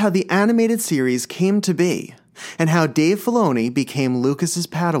explained how the animated series came to be, and how Dave Filoni became Lucas's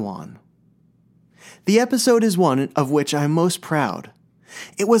Padawan. The episode is one of which I am most proud.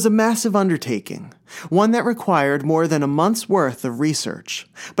 It was a massive undertaking, one that required more than a month's worth of research,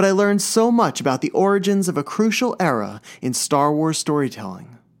 but I learned so much about the origins of a crucial era in Star Wars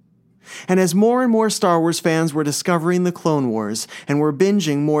storytelling. And as more and more Star Wars fans were discovering the Clone Wars and were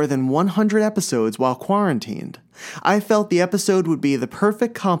binging more than 100 episodes while quarantined, I felt the episode would be the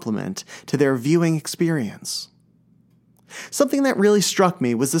perfect complement to their viewing experience. Something that really struck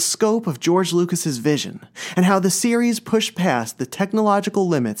me was the scope of George Lucas's vision and how the series pushed past the technological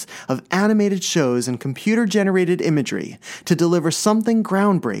limits of animated shows and computer-generated imagery to deliver something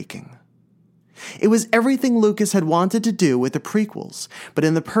groundbreaking. It was everything Lucas had wanted to do with the prequels, but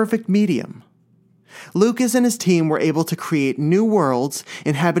in the perfect medium. Lucas and his team were able to create new worlds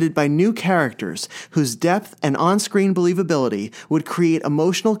inhabited by new characters whose depth and on-screen believability would create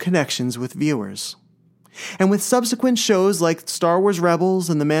emotional connections with viewers. And with subsequent shows like Star Wars Rebels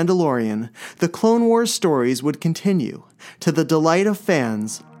and The Mandalorian, the Clone Wars stories would continue, to the delight of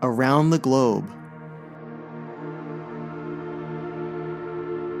fans around the globe.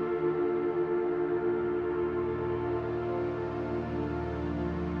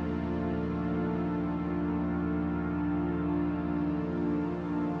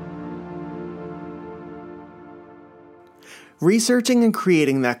 Researching and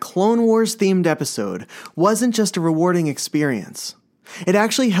creating that Clone Wars-themed episode wasn't just a rewarding experience. It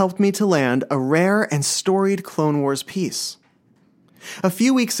actually helped me to land a rare and storied Clone Wars piece. A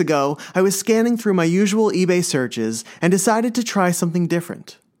few weeks ago, I was scanning through my usual eBay searches and decided to try something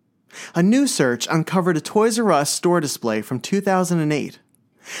different. A new search uncovered a Toys R Us store display from 2008.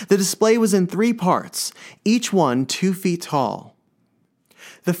 The display was in 3 parts, each one 2 feet tall.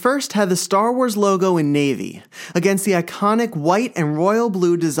 The first had the Star Wars logo in navy, against the iconic white and royal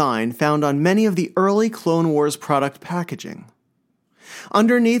blue design found on many of the early Clone Wars product packaging.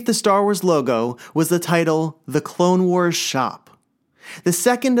 Underneath the Star Wars logo was the title, The Clone Wars Shop. The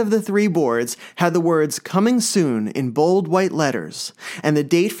second of the 3 boards had the words "Coming Soon" in bold white letters, and the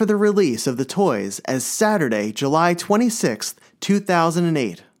date for the release of the toys as Saturday, July 26,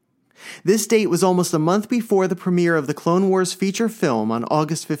 2008. This date was almost a month before the premiere of the Clone Wars feature film on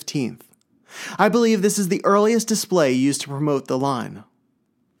August 15th. I believe this is the earliest display used to promote the line.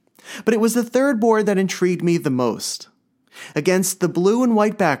 But it was the third board that intrigued me the most. Against the blue and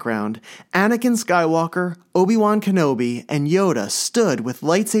white background, Anakin Skywalker, Obi-Wan Kenobi, and Yoda stood with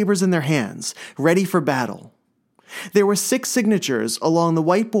lightsabers in their hands, ready for battle. There were 6 signatures along the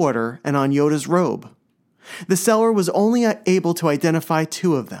white border and on Yoda's robe. The seller was only able to identify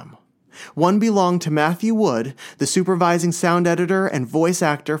 2 of them. One belonged to Matthew Wood, the supervising sound editor and voice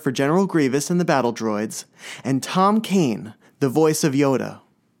actor for General Grievous and the Battle Droids, and Tom Kane, the voice of Yoda.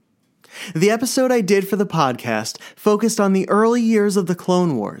 The episode I did for the podcast focused on the early years of the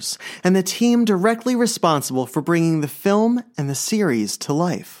Clone Wars and the team directly responsible for bringing the film and the series to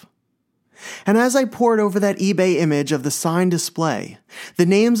life. And as I pored over that eBay image of the signed display, the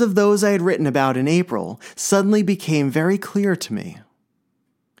names of those I had written about in April suddenly became very clear to me.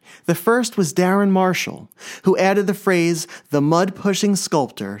 The first was Darren Marshall, who added the phrase, "the mud-pushing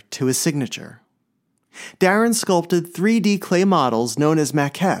sculptor," to his signature. Darren sculpted 3D clay models known as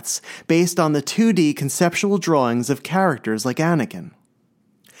maquettes based on the 2D conceptual drawings of characters like Anakin.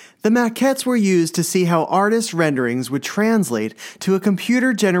 The maquettes were used to see how artists' renderings would translate to a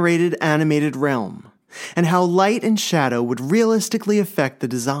computer-generated animated realm, and how light and shadow would realistically affect the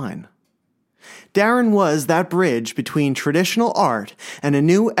design. Darren was that bridge between traditional art and a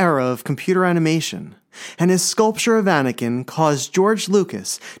new era of computer animation, and his sculpture of Anakin caused George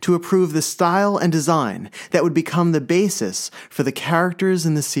Lucas to approve the style and design that would become the basis for the characters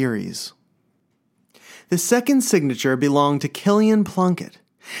in the series. The second signature belonged to Killian Plunkett.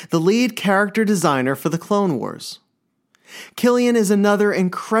 the lead character designer for the Clone Wars. Killian is another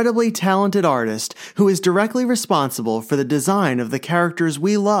incredibly talented artist who is directly responsible for the design of the characters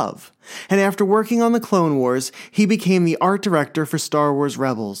we love, and after working on the Clone Wars, he became the art director for Star Wars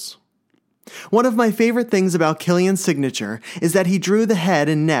Rebels. One of my favorite things about Killian's signature is that he drew the head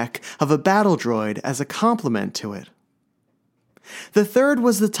and neck of a battle droid as a complement to it. The third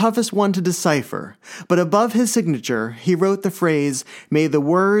was the toughest one to decipher, but above his signature, he wrote the phrase, "May the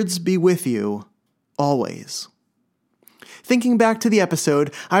words be with you, always." Thinking back to the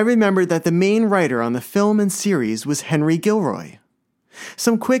episode, I remembered that the main writer on the film and series was Henry Gilroy.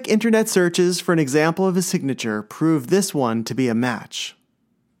 Some quick internet searches for an example of his signature proved this one to be a match.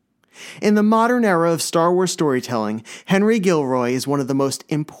 In the modern era of Star Wars storytelling, Henry Gilroy is one of the most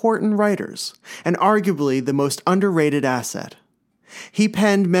important writers, and arguably the most underrated asset. He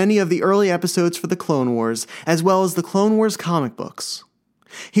penned many of the early episodes for the Clone Wars, as well as the Clone Wars comic books.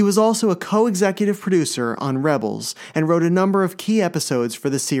 He was also a co-executive producer on Rebels and wrote a number of key episodes for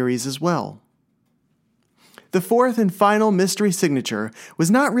the series as well. The fourth and final mystery signature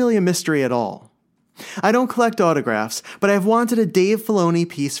was not really a mystery at all. I don't collect autographs, but I've wanted a Dave Filoni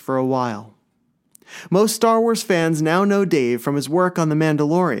piece for a while. Most Star Wars fans now know Dave from his work on The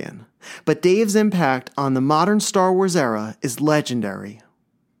Mandalorian, but Dave's impact on the modern Star Wars era is legendary.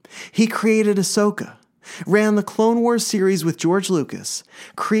 He created Ahsoka, ran the Clone Wars series with George Lucas,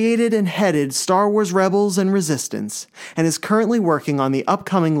 created and headed Star Wars Rebels and Resistance, and is currently working on the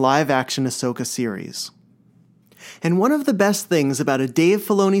upcoming live-action Ahsoka series. And one of the best things about a Dave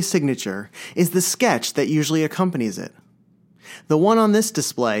Filoni signature is the sketch that usually accompanies it. The one on this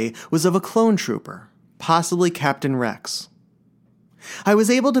display was of a clone trooper, possibly Captain Rex. I was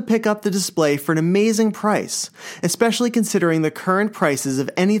able to pick up the display for an amazing price, especially considering the current prices of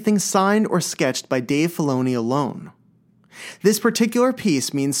anything signed or sketched by Dave Filoni alone. This particular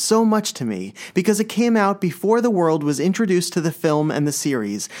piece means so much to me because it came out before the world was introduced to the film and the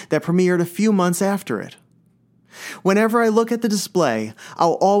series that premiered a few months after it. Whenever I look at the display,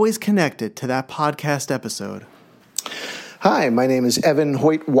 I'll always connect it to that podcast episode. Hi, my name is Evan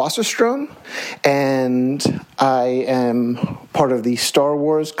Hoyt Wasserstrom, and I am part of the Star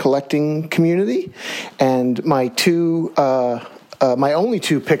Wars collecting community. And my only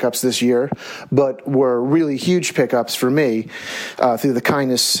two pickups this year, but were really huge pickups for me through the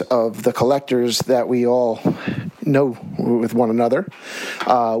kindness of the collectors that we all know with one another,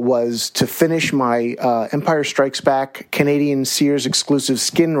 was to finish my Empire Strikes Back Canadian Sears exclusive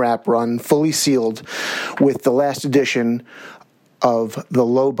skin wrap run fully sealed with the last edition of the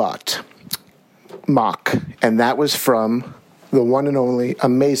Lobot mock. And that was from the one and only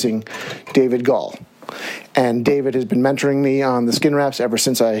amazing David Gall. And David has been mentoring me on the skin wraps ever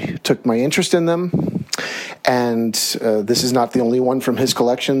since I took my interest in them. And this is not the only one from his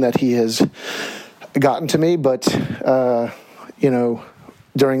collection that he has gotten to me, but,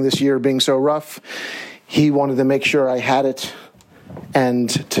 during this year being so rough, he wanted to make sure I had it and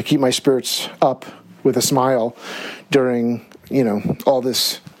to keep my spirits up with a smile during, all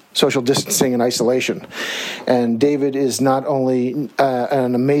this social distancing and isolation. And David is not only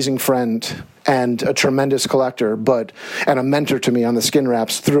an amazing friend and a tremendous collector, and a mentor to me on the skin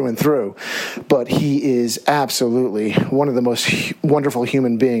wraps through and through, but he is absolutely one of the most wonderful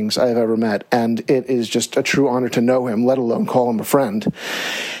human beings I have ever met, and it is just a true honor to know him, let alone call him a friend.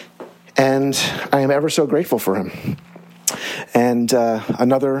 And I am ever so grateful for him. And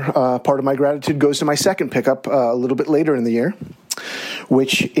another part of my gratitude goes to my second pickup a little bit later in the year,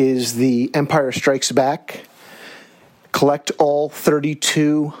 which is the Empire Strikes Back Collect All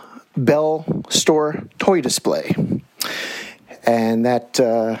 32 Bell Store toy display. And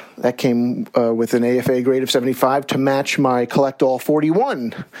that came with an AFA grade of 75 to match my Collect All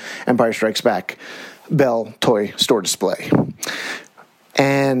 41 Empire Strikes Back Bell toy store display.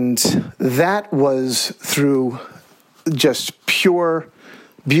 And that was through just pure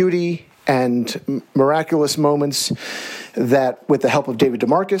beauty and miraculous moments that, with the help of David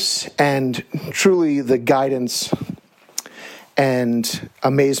DeMarcus and truly the guidance and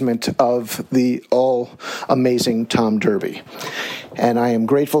amazement of the all-amazing Tom Derby. And I am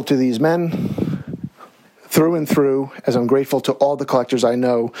grateful to these men through and through, as I'm grateful to all the collectors I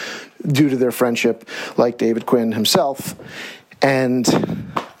know due to their friendship, like David Quinn himself. And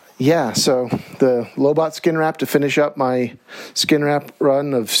so the Lobot skin wrap to finish up my skin wrap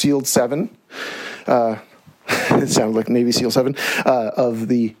run of Sealed 7. It sounded like Navy SEAL 7, of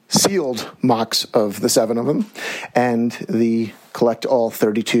the sealed mocks of the 7 of them, and the Collect All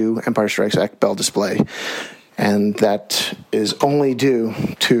 32 Empire Strikes Back Bell display. And that is only due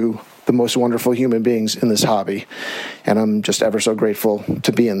to the the most wonderful human beings in this hobby. And I'm just ever so grateful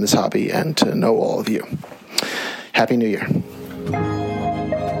to be in this hobby and to know all of you. Happy New Year.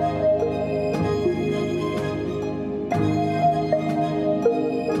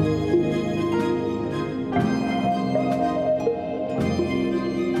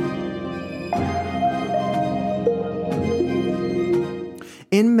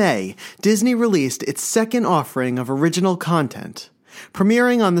 In May, Disney released its second offering of original content.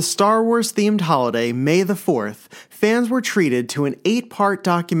 Premiering on the Star Wars-themed holiday, May the 4th, fans were treated to an 8-part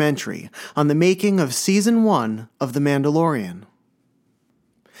documentary on the making of Season 1 of The Mandalorian.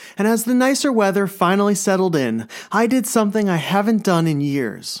 And as the nicer weather finally settled in, I did something I haven't done in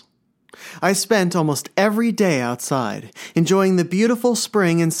years. I spent almost every day outside, enjoying the beautiful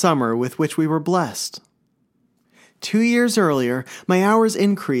spring and summer with which we were blessed. 2 years earlier, my hours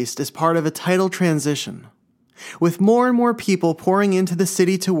increased as part of a title transition. With more and more people pouring into the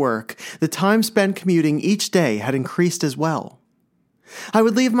city to work, the time spent commuting each day had increased as well. I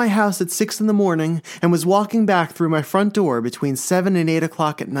would leave my house at 6 in the morning and was walking back through my front door between 7 and 8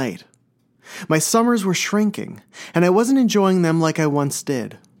 o'clock at night. My summers were shrinking, and I wasn't enjoying them like I once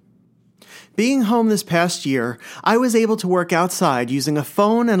did. Being home this past year, I was able to work outside using a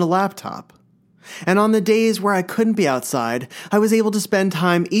phone and a laptop. And on the days where I couldn't be outside, I was able to spend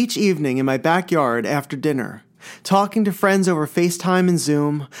time each evening in my backyard after dinner, talking to friends over FaceTime and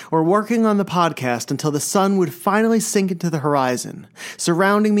Zoom, or working on the podcast until the sun would finally sink into the horizon,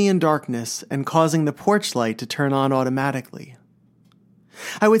 surrounding me in darkness and causing the porch light to turn on automatically.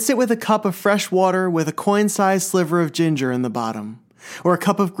 I would sit with a cup of fresh water with a coin-sized sliver of ginger in the bottom, or a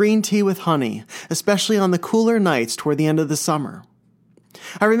cup of green tea with honey, especially on the cooler nights toward the end of the summer.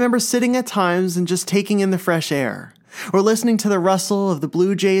 I remember sitting at times and just taking in the fresh air, or listening to the rustle of the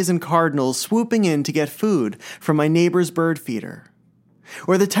blue jays and cardinals swooping in to get food from my neighbor's bird feeder,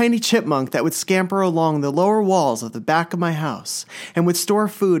 or the tiny chipmunk that would scamper along the lower walls of the back of my house and would store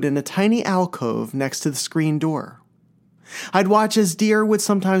food in a tiny alcove next to the screen door. I'd watch as deer would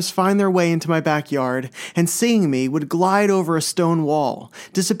sometimes find their way into my backyard and, seeing me, would glide over a stone wall,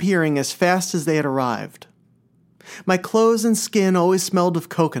 disappearing as fast as they had arrived. My clothes and skin always smelled of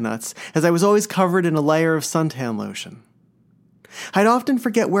coconuts, as I was always covered in a layer of suntan lotion. I'd often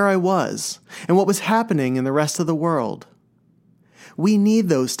forget where I was and what was happening in the rest of the world. We need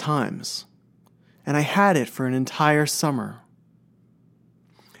those times, and I had it for an entire summer.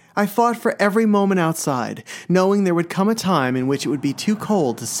 I fought for every moment outside, knowing there would come a time in which it would be too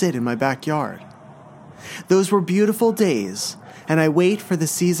cold to sit in my backyard. Those were beautiful days, and I wait for the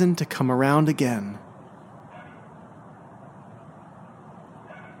season to come around again.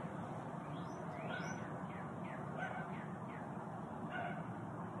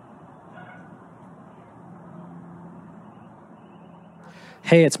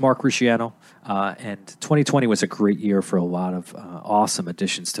 Hey, it's Mark Rusciano, and 2020 was a great year for a lot of awesome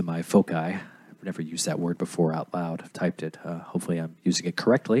additions to my foci. I've never used that word before out loud. I've typed it. Hopefully I'm using it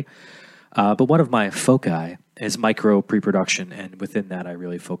correctly. But one of my foci is micro pre-production, and within that I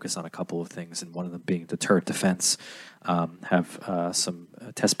really focus on a couple of things, and one of them being the turret defense. Have some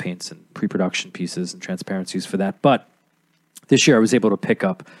test paints and pre-production pieces and transparencies for that. But this year I was able to pick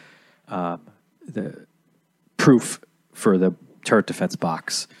up the proof for the turret defense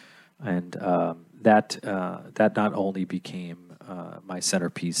box, and that not only became my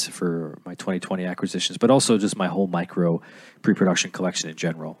centerpiece for my 2020 acquisitions, but also just my whole micro pre-production collection in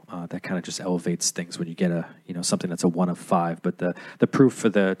general. That kind of just elevates things when you get something that's a 1 of 5. But the proof for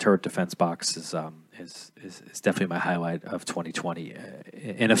the turret defense box is definitely my highlight of 2020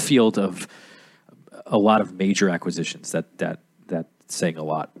 in a field of a lot of major acquisitions. That saying a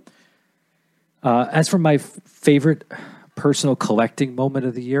lot. As for my favorite personal collecting moment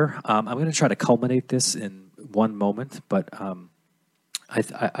of the year, I'm going to try to culminate this in one moment, but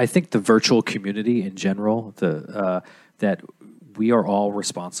I think the virtual community in general, that we are all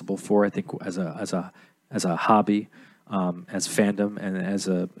responsible for. I think as a hobby, as fandom, and as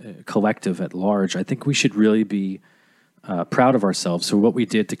a collective at large, I think we should really be proud of ourselves for what we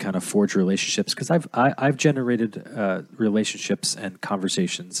did to kind of forge relationships. Because I've generated relationships and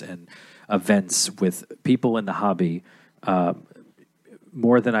conversations and events with people in the hobby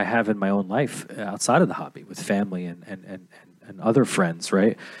more than I have in my own life outside of the hobby, with family and other friends,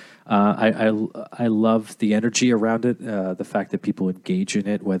 right? I love the energy around it, the fact that people engage in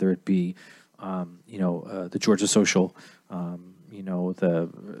it, whether it be, the Georgia Social, the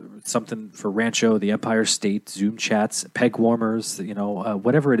something for Rancho, the Empire State, Zoom chats, peg warmers,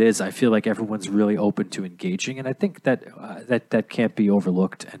 whatever it is. I feel like everyone's really open to engaging, and I think that can't be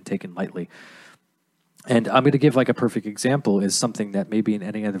overlooked and taken lightly. And I'm going to give like a perfect example is something that maybe in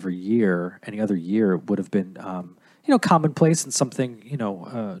any other year would have been, commonplace and something,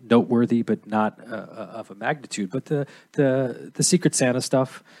 noteworthy, but not of a magnitude. But the Secret Santa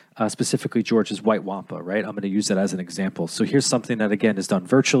stuff, specifically George's White Wampa, right? I'm going to use that as an example. So here's something that, again, is done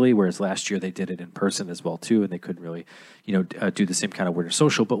virtually, whereas last year they did it in person as well, too, and they couldn't really, do the same kind of Winter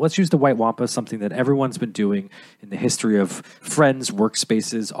Social. But let's use the White Wampa, something that everyone's been doing in the history of friends,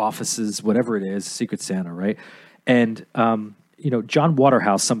 workspaces, offices, whatever it is, Secret Santa, right? And, John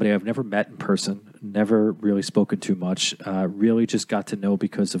Waterhouse, somebody I've never met in person, never really spoken to much, really just got to know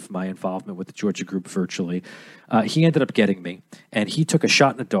because of my involvement with the Georgia group virtually. He ended up getting me, and he took a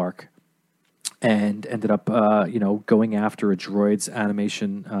shot in the dark and ended up, going after a Droids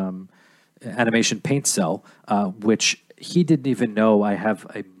animation paint cell, which he didn't even know I have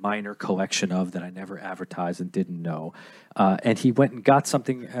a minor collection of that I never advertised and didn't know. And he went and got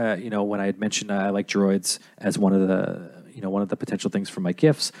something, when I had mentioned I like droids as one of the potential things for my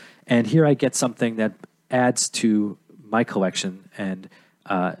gifts. And here I get something that adds to my collection and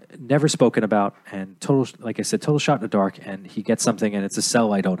never spoken about, and total shot in the dark. And he gets something, and it's a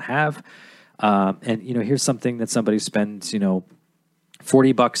cell I don't have. And here's something that somebody spends,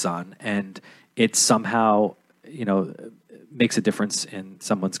 $40 on, and it somehow, makes a difference in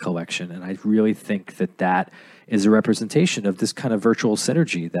someone's collection. And I really think that is a representation of this kind of virtual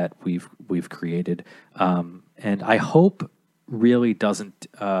synergy that we've created. And I hope really doesn't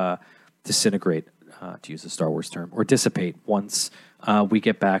disintegrate, to use a Star Wars term, or dissipate once we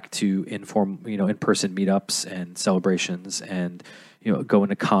get back to in-person meetups and celebrations and go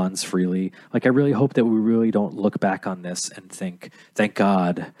into cons freely. Like, I really hope that we really don't look back on this and think, thank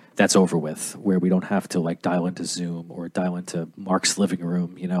God that's over with, where we don't have to like dial into Zoom or dial into Mark's living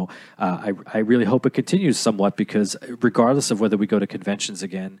room. I really hope it continues somewhat, because regardless of whether we go to conventions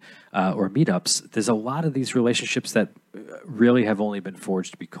again or meetups, there's a lot of these relationships that really have only been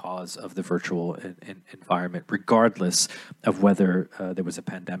forged because of the virtual environment. Regardless of whether there was a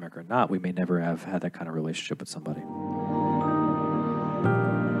pandemic or not, we may never have had that kind of relationship with somebody.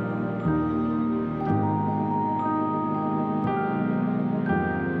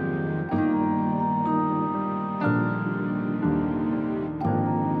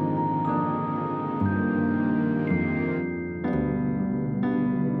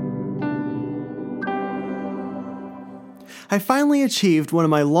 I finally achieved one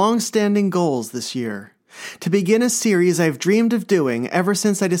of my long-standing goals this year, to begin a series I've dreamed of doing ever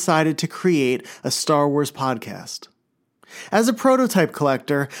since I decided to create a Star Wars podcast. As a prototype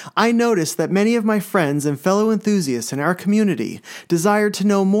collector, I noticed that many of my friends and fellow enthusiasts in our community desired to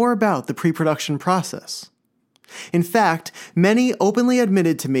know more about the pre-production process. In fact, many openly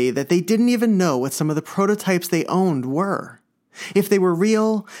admitted to me that they didn't even know what some of the prototypes they owned were, if they were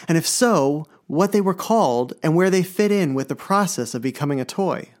real, and if so, what they were called, and where they fit in with the process of becoming a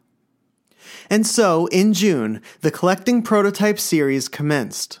toy. And so, in June, the Collecting Prototype series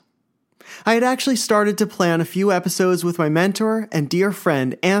commenced. I had actually started to plan a few episodes with my mentor and dear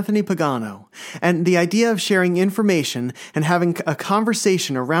friend Anthony Pagano, and the idea of sharing information and having a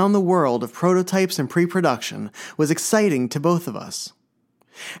conversation around the world of prototypes and pre-production was exciting to both of us.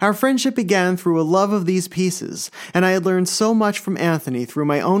 Our friendship began through a love of these pieces, and I had learned so much from Anthony through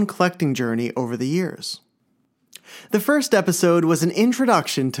my own collecting journey over the years. The first episode was an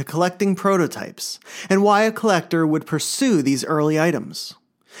introduction to collecting prototypes, and why a collector would pursue these early items.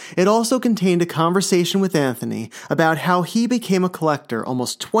 It also contained a conversation with Anthony about how he became a collector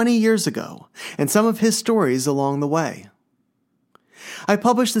almost 20 years ago, and some of his stories along the way. I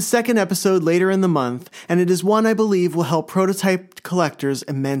published the second episode later in the month, and it is one I believe will help prototype collectors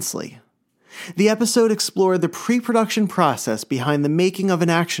immensely. The episode explored the pre-production process behind the making of an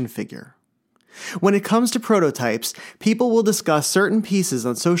action figure. When it comes to prototypes, people will discuss certain pieces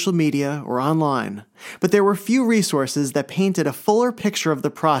on social media or online, but there were few resources that painted a fuller picture of the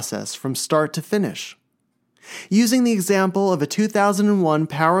process from start to finish. Using the example of a 2001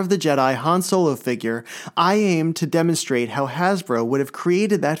 Power of the Jedi Han Solo figure, I aimed to demonstrate how Hasbro would have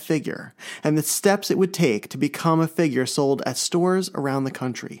created that figure and the steps it would take to become a figure sold at stores around the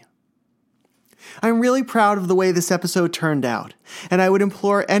country. I'm really proud of the way this episode turned out, and I would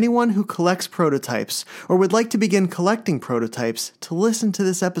implore anyone who collects prototypes or would like to begin collecting prototypes to listen to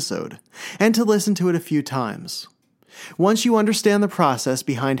this episode, and to listen to it a few times. Once you understand the process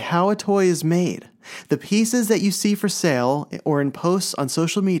behind how a toy is made, the pieces that you see for sale or in posts on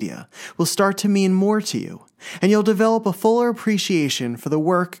social media will start to mean more to you, and you'll develop a fuller appreciation for the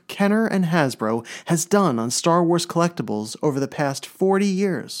work Kenner and Hasbro has done on Star Wars collectibles over the past 40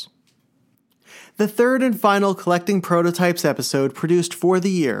 years. The third and final Collecting Prototypes episode produced for the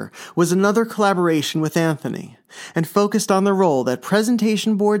year was another collaboration with Anthony, and focused on the role that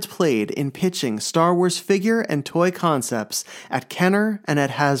presentation boards played in pitching Star Wars figure and toy concepts at Kenner and at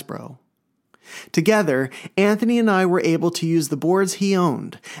Hasbro. Together, Anthony and I were able to use the boards he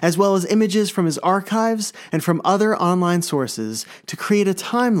owned, as well as images from his archives and from other online sources, to create a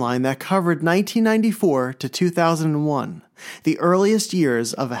timeline that covered 1994 to 2001, the earliest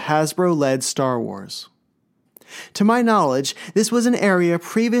years of a Hasbro-led Star Wars. To my knowledge, this was an area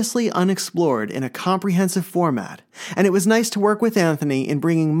previously unexplored in a comprehensive format, and it was nice to work with Anthony in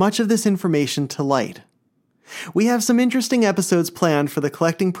bringing much of this information to light. We have some interesting episodes planned for the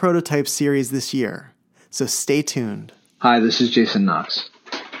Collecting Prototypes series this year, so stay tuned. Hi, this is Jason Knox.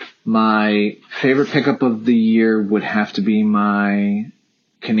 My favorite pickup of the year would have to be my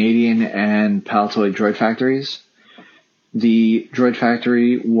Canadian and Palitoy Droid Factories. The Droid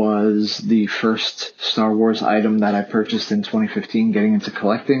Factory was the first Star Wars item that I purchased in 2015 getting into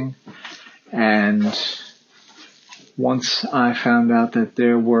collecting, and once I found out that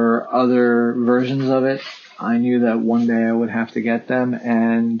there were other versions of it, I knew that one day I would have to get them,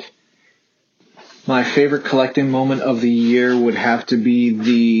 and my favorite collecting moment of the year would have to be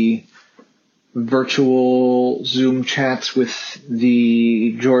the virtual Zoom chats with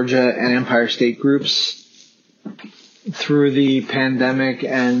the Georgia and Empire State groups through the pandemic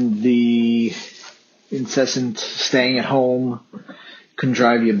and the incessant staying at home can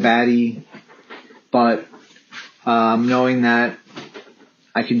drive you batty, but knowing that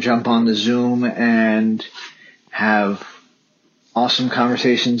I can jump on the Zoom and have awesome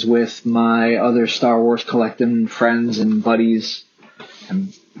conversations with my other Star Wars collecting friends and buddies,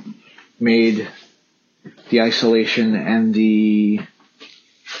 and made the isolation and the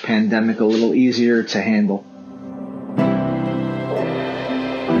pandemic a little easier to handle.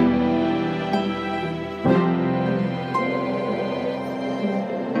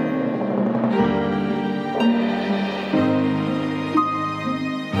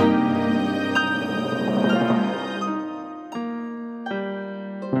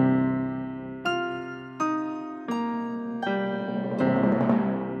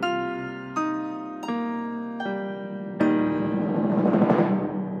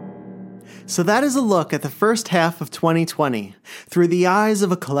 So that is a look at the first half of 2020 through the eyes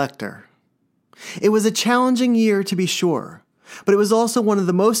of a collector. It was a challenging year, to be sure, but it was also one of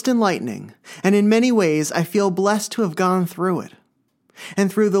the most enlightening, and in many ways I feel blessed to have gone through it. And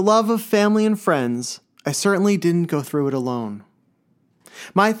through the love of family and friends, I certainly didn't go through it alone.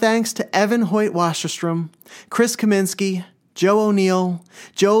 My thanks to Evan Hoyt Wasserstrom, Chris Kaminsky, Joe O'Neill,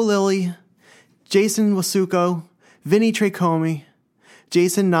 Joe Lilly, Jason Wasuko, Vinny Trecomi,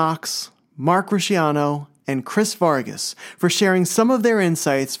 Jason Knox, Mark Rusciano, and Chris Vargas for sharing some of their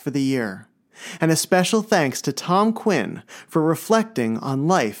insights for the year. And a special thanks to Tom Quinn for reflecting on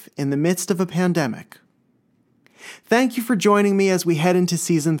life in the midst of a pandemic. Thank you for joining me as we head into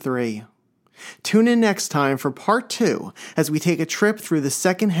Season 3. Tune in next time for Part 2 as we take a trip through the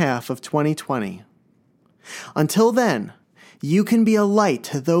second half of 2020. Until then, you can be a light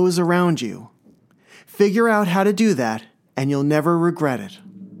to those around you. Figure out how to do that, and you'll never regret it.